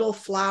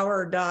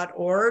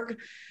littleflower.org,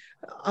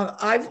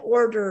 I've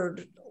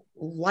ordered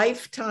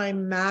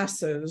lifetime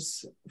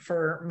masses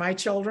for my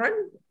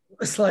children.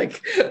 It's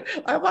like,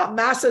 I want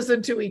masses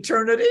into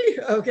eternity,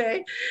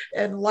 okay?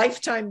 And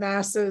lifetime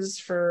masses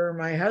for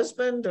my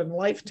husband, and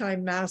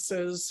lifetime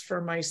masses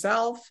for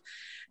myself.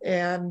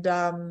 And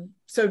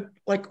so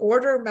like,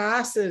 order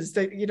masses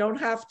that you don't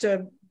have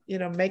to,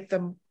 make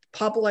them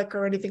public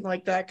or anything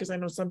like that, because I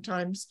know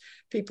sometimes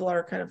people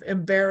are kind of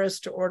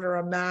embarrassed to order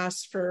a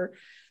mass for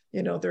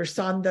their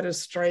son that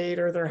is straight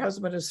or their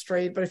husband is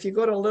straight. But if you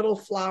go to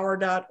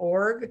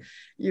littleflower.org,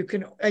 you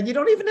can, and you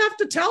don't even have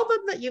to tell them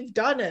that you've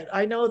done it.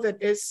 I know that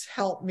it's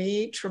helped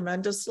me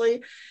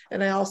tremendously.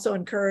 And I also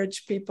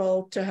encourage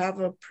people to have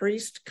a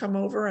priest come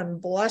over and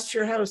bless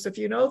your house. If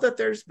you know that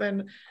there's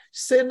been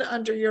sin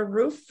under your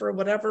roof for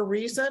whatever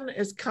reason,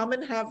 is come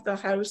and have the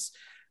house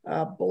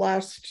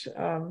blessed.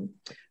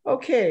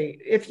 Okay,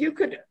 if you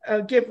could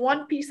give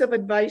one piece of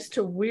advice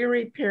to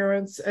weary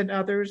parents and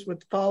others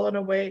with fallen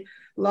away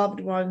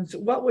loved ones,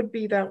 what would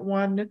be that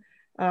one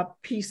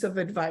piece of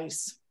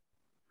advice?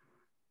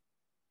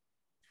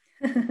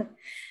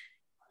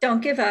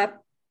 Don't give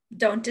up.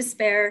 Don't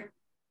despair.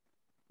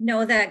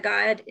 Know that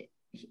God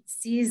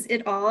sees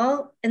it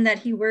all and that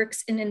he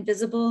works in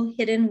invisible,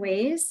 hidden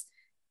ways,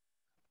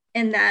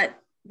 and that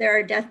there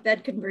are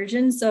deathbed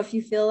conversions. So if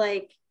you feel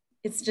like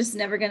it's just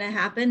never going to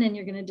happen and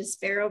you're going to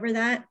despair over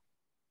that,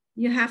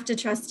 you have to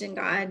trust in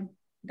God.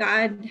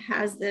 God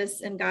has this,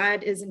 and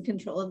God is in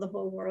control of the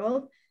whole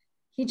world.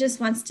 He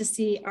just wants to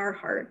see our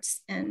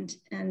hearts, and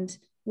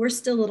we're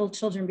still little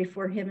children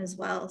before him as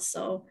well.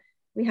 So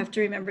we have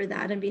to remember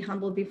that and be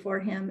humble before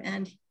him.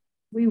 And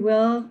we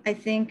will, I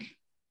think,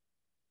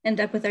 end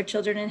up with our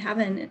children in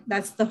heaven.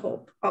 That's the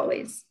hope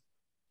always.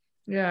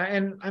 Yeah.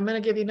 And I'm going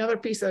to give you another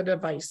piece of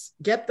advice.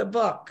 Get the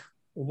book.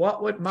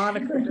 What would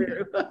Monica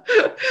do?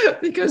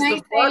 Because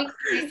can I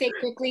say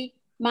quickly,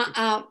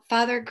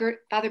 Father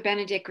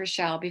Benedict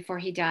Rochelle, before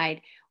he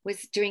died,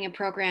 was doing a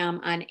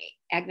program on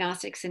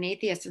agnostics and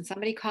atheists, and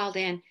somebody called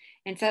in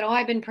and said, "Oh,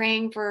 I've been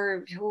praying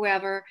for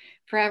whoever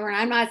forever, and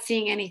I'm not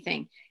seeing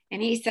anything."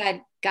 And he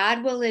said,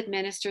 "God will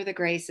administer the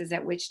graces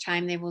at which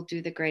time they will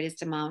do the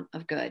greatest amount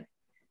of good.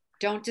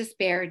 Don't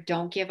despair.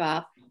 Don't give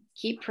up.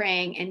 Keep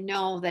praying, and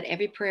know that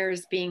every prayer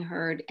is being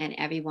heard, and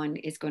everyone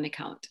is going to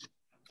count."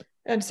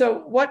 And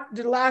so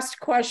the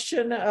last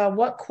question,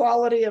 what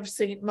quality of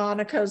St.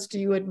 Monica's do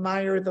you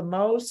admire the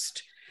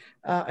most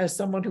as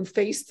someone who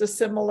faced a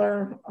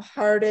similar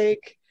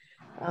heartache?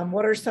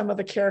 What are some of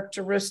the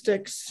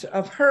characteristics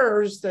of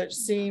hers that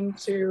seem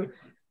to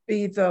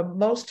be the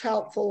most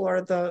helpful or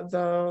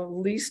the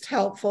least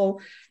helpful?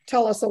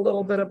 Tell us a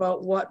little bit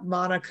about what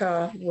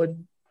Monica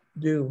would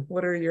do.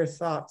 What are your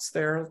thoughts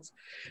there? It's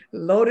a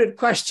loaded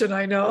question,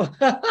 I know.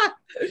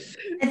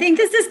 I think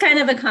this is kind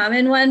of a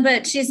common one,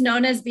 but she's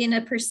known as being a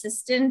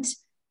persistent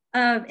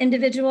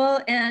individual.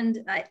 And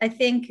I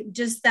think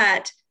just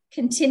that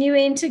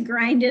continuing to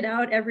grind it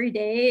out every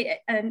day.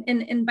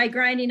 And by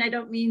grinding, I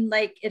don't mean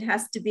like it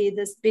has to be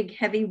this big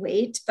heavy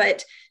weight,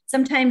 but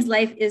sometimes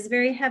life is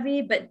very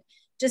heavy, but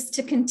just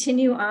to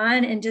continue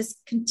on and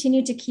just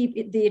continue to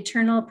keep the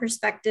eternal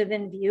perspective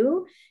in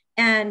view.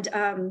 And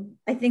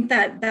I think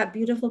that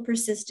beautiful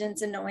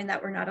persistence and knowing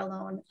that we're not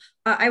alone.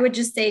 I would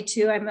just say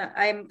too,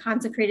 I'm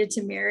consecrated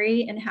to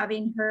Mary, and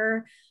having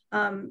her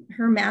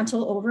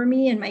mantle over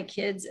me and my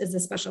kids is a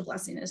special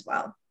blessing as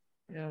well.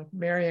 Yeah,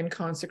 Mary and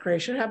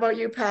consecration. How about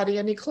you, Patti?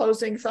 Any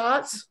closing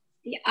thoughts?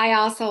 I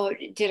also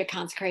did a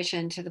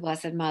consecration to the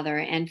Blessed Mother,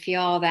 and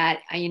feel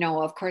that,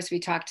 of course, we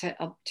talk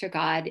to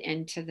God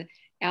and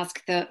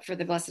ask for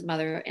the Blessed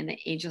Mother and the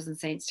angels and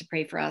saints to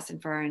pray for us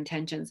and for our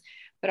intentions.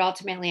 But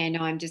ultimately, I know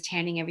I'm just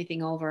handing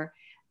everything over.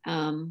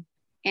 And,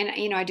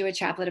 I do a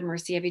chaplet of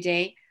mercy every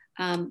day.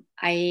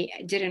 I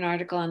did an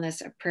article on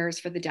this, prayers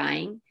for the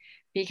dying,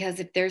 because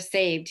if they're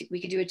saved,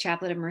 we could do a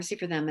chaplet of mercy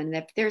for them. And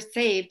if they're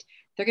saved,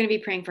 they're going to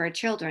be praying for our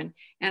children.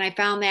 And I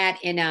found that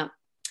in a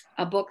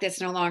book that's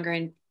no longer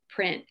in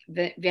print.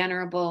 The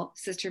Venerable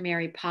Sister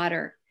Mary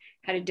Potter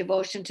had a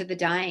devotion to the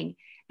dying.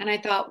 And I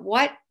thought,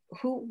 what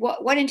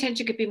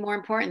intention could be more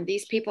important?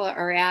 These people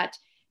are at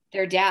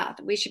their death.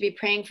 We should be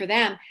praying for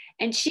them.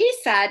 And she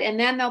said, and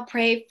then they'll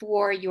pray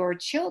for your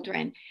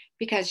children,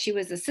 because she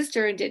was a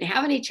sister and didn't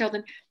have any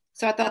children.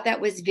 So I thought that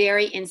was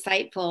very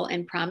insightful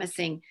and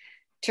promising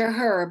to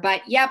her.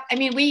 But yep,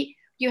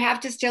 you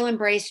have to still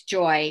embrace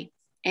joy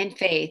and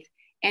faith.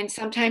 And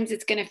sometimes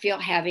it's going to feel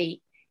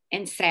heavy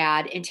and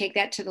sad, and take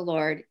that to the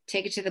Lord,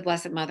 take it to the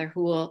Blessed Mother,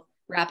 who will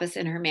wrap us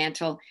in her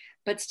mantle,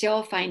 but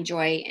still find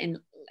joy and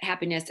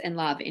happiness and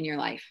love in your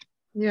life.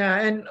 Yeah,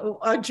 and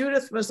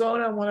Judith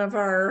Mazzona, one of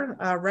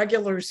our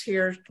regulars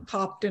here,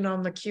 popped in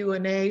on the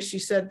Q&A. She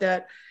said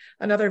that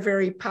another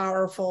very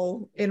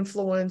powerful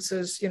influence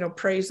is,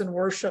 praise and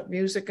worship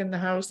music in the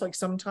house. Like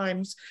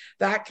sometimes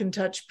that can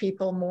touch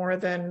people more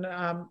than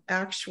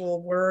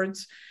actual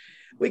words.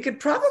 We could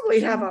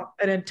probably have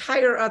an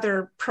entire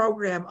other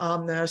program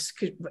on this,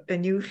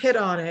 and you hit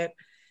on it,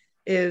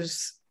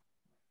 is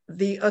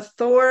the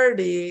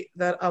authority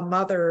that a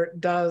mother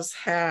does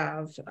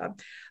have.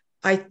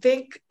 I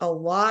think a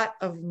lot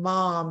of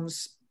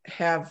moms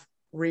have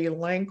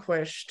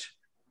relinquished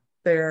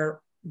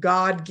their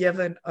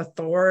God-given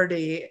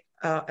authority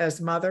as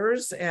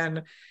mothers.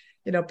 And,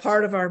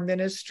 part of our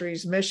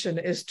ministry's mission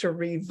is to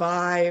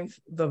revive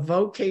the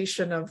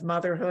vocation of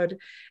motherhood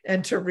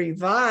and to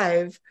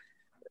revive,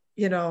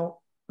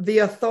 the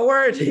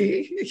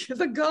authority,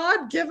 the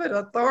God-given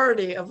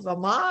authority of the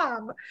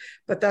mom.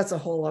 But that's a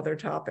whole other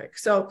topic.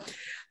 So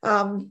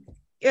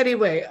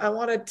anyway, I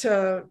wanted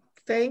to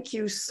thank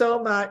you so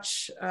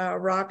much,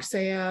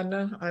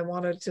 Roxanne. I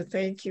wanted to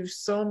thank you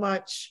so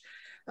much,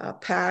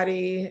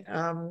 Patti.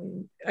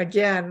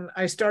 Again,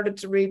 I started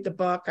to read the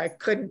book. I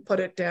couldn't put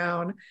it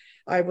down.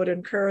 I would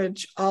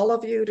encourage all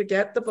of you to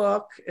get the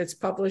book. It's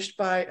published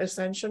by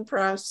Ascension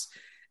Press,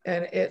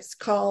 and it's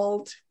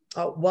called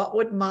What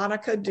Would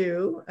Monica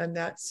Do? And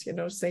that's,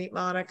 Saint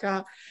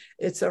Monica.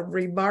 It's a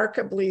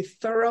remarkably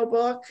thorough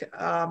book,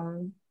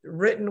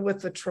 written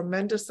with a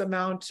tremendous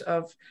amount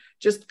of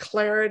just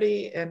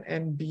clarity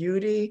and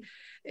beauty.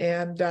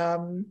 And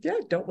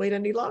don't wait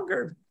any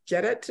longer.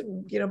 Get it,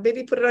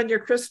 maybe put it on your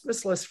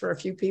Christmas list for a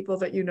few people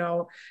that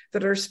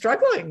that are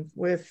struggling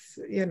with,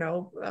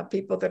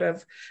 people that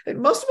have, and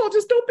most of all,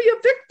 just don't be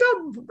a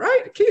victim,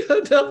 right?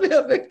 Don't be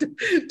a victim,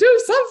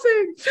 do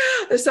something.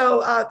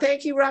 So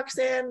thank you,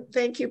 Roxanne.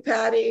 Thank you,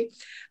 Patti.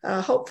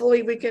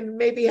 Hopefully we can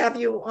maybe have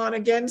you on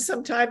again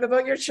sometime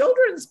about your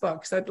children's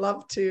books. I'd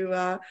love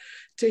to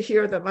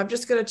hear them. I'm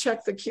just going to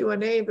check the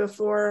Q&A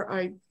before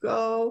I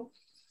go.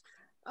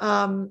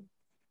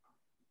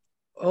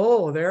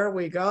 Oh, there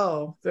we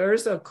go.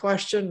 There's a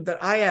question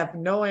that I have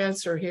no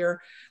answer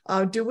here.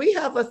 Do we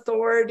have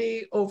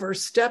authority over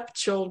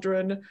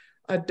stepchildren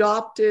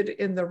adopted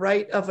in the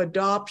right of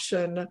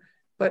adoption,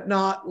 but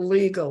not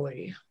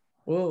legally?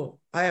 Oh,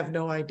 I have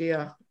no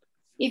idea.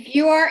 If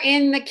you are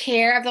in the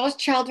care, if those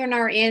children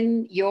are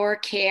in your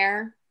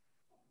care,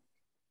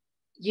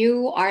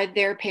 you are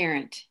their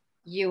parent.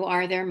 You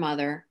are their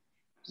mother.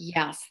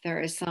 Yes, there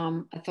is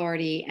some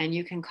authority, and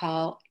you can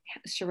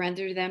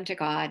surrender them to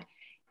God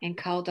and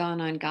call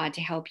down on God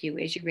to help you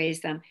as you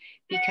raise them,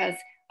 because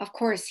of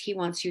course he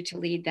wants you to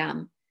lead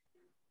them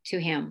to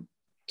him,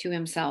 to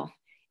himself.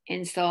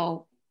 And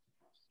so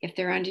if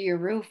they're under your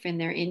roof and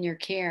they're in your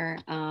care,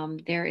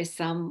 there is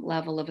some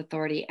level of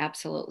authority.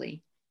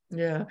 Absolutely.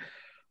 Yeah.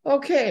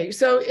 Okay.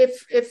 So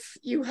if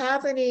you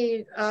have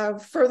any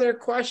further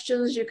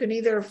questions, you can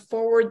either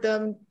forward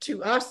them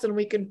to us and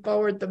we can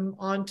forward them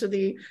on to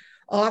the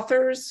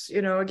authors.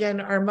 Again,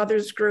 our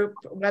Mothers Group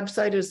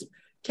website is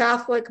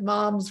Catholic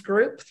Moms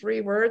Group,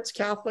 3 words,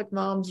 Catholic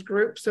Moms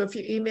Group. So if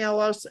you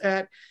email us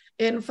at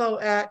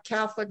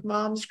info@Catholic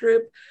Moms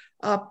Group.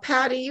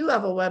 Patti, you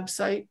have a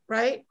website,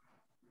 right?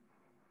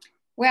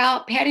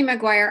 Well, Patti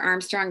Maguire,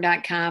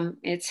 Armstrong.com.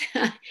 It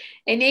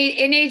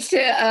needs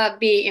to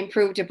be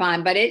improved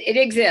upon, but it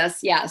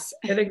exists. Yes,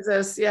 it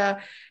exists.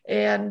 Yeah.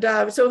 And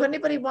so if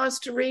anybody wants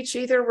to reach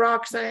either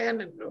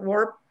Roxanne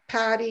or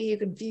Patti, you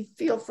can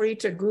feel free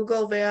to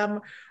Google them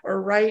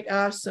or write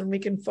us, and we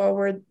can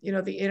forward,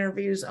 the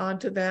interviews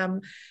onto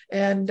them.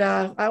 And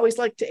I always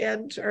like to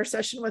end our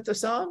session with a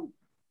song.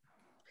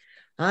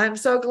 I'm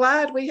so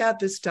glad we had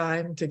this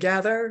time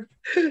together,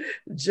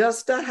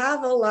 just to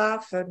have a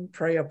laugh and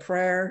pray a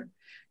prayer.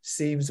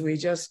 Seems we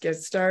just get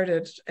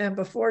started, and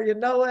before you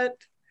know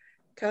it,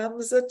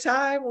 comes a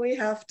time we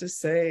have to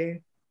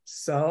say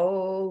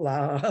so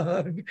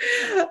long.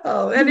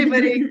 Oh,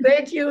 anybody,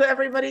 thank you,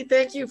 everybody.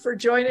 Thank you for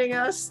joining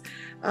us.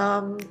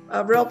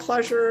 A real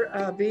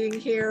pleasure being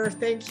here.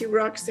 Thank you,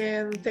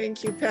 Roxanne.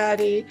 Thank you,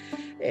 Patti.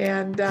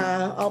 And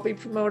I'll be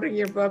promoting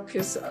your book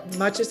as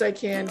much as I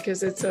can,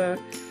 because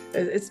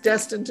it's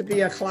destined to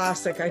be a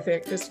classic, I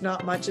think. Just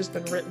not much has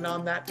been written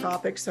on that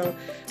topic. So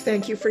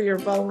thank you for your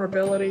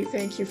vulnerability.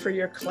 Thank you for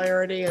your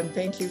clarity. And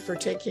thank you for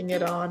taking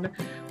it on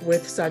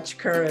with such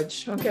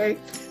courage. Okay.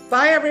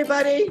 Bye,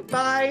 everybody.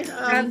 Bye.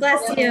 God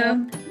bless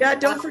you. Yeah,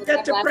 don't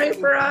forget to pray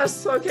for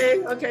us.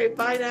 Okay. Okay.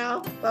 Bye now.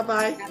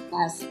 Bye-bye. God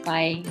bless.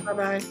 Bye.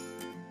 Bye-bye.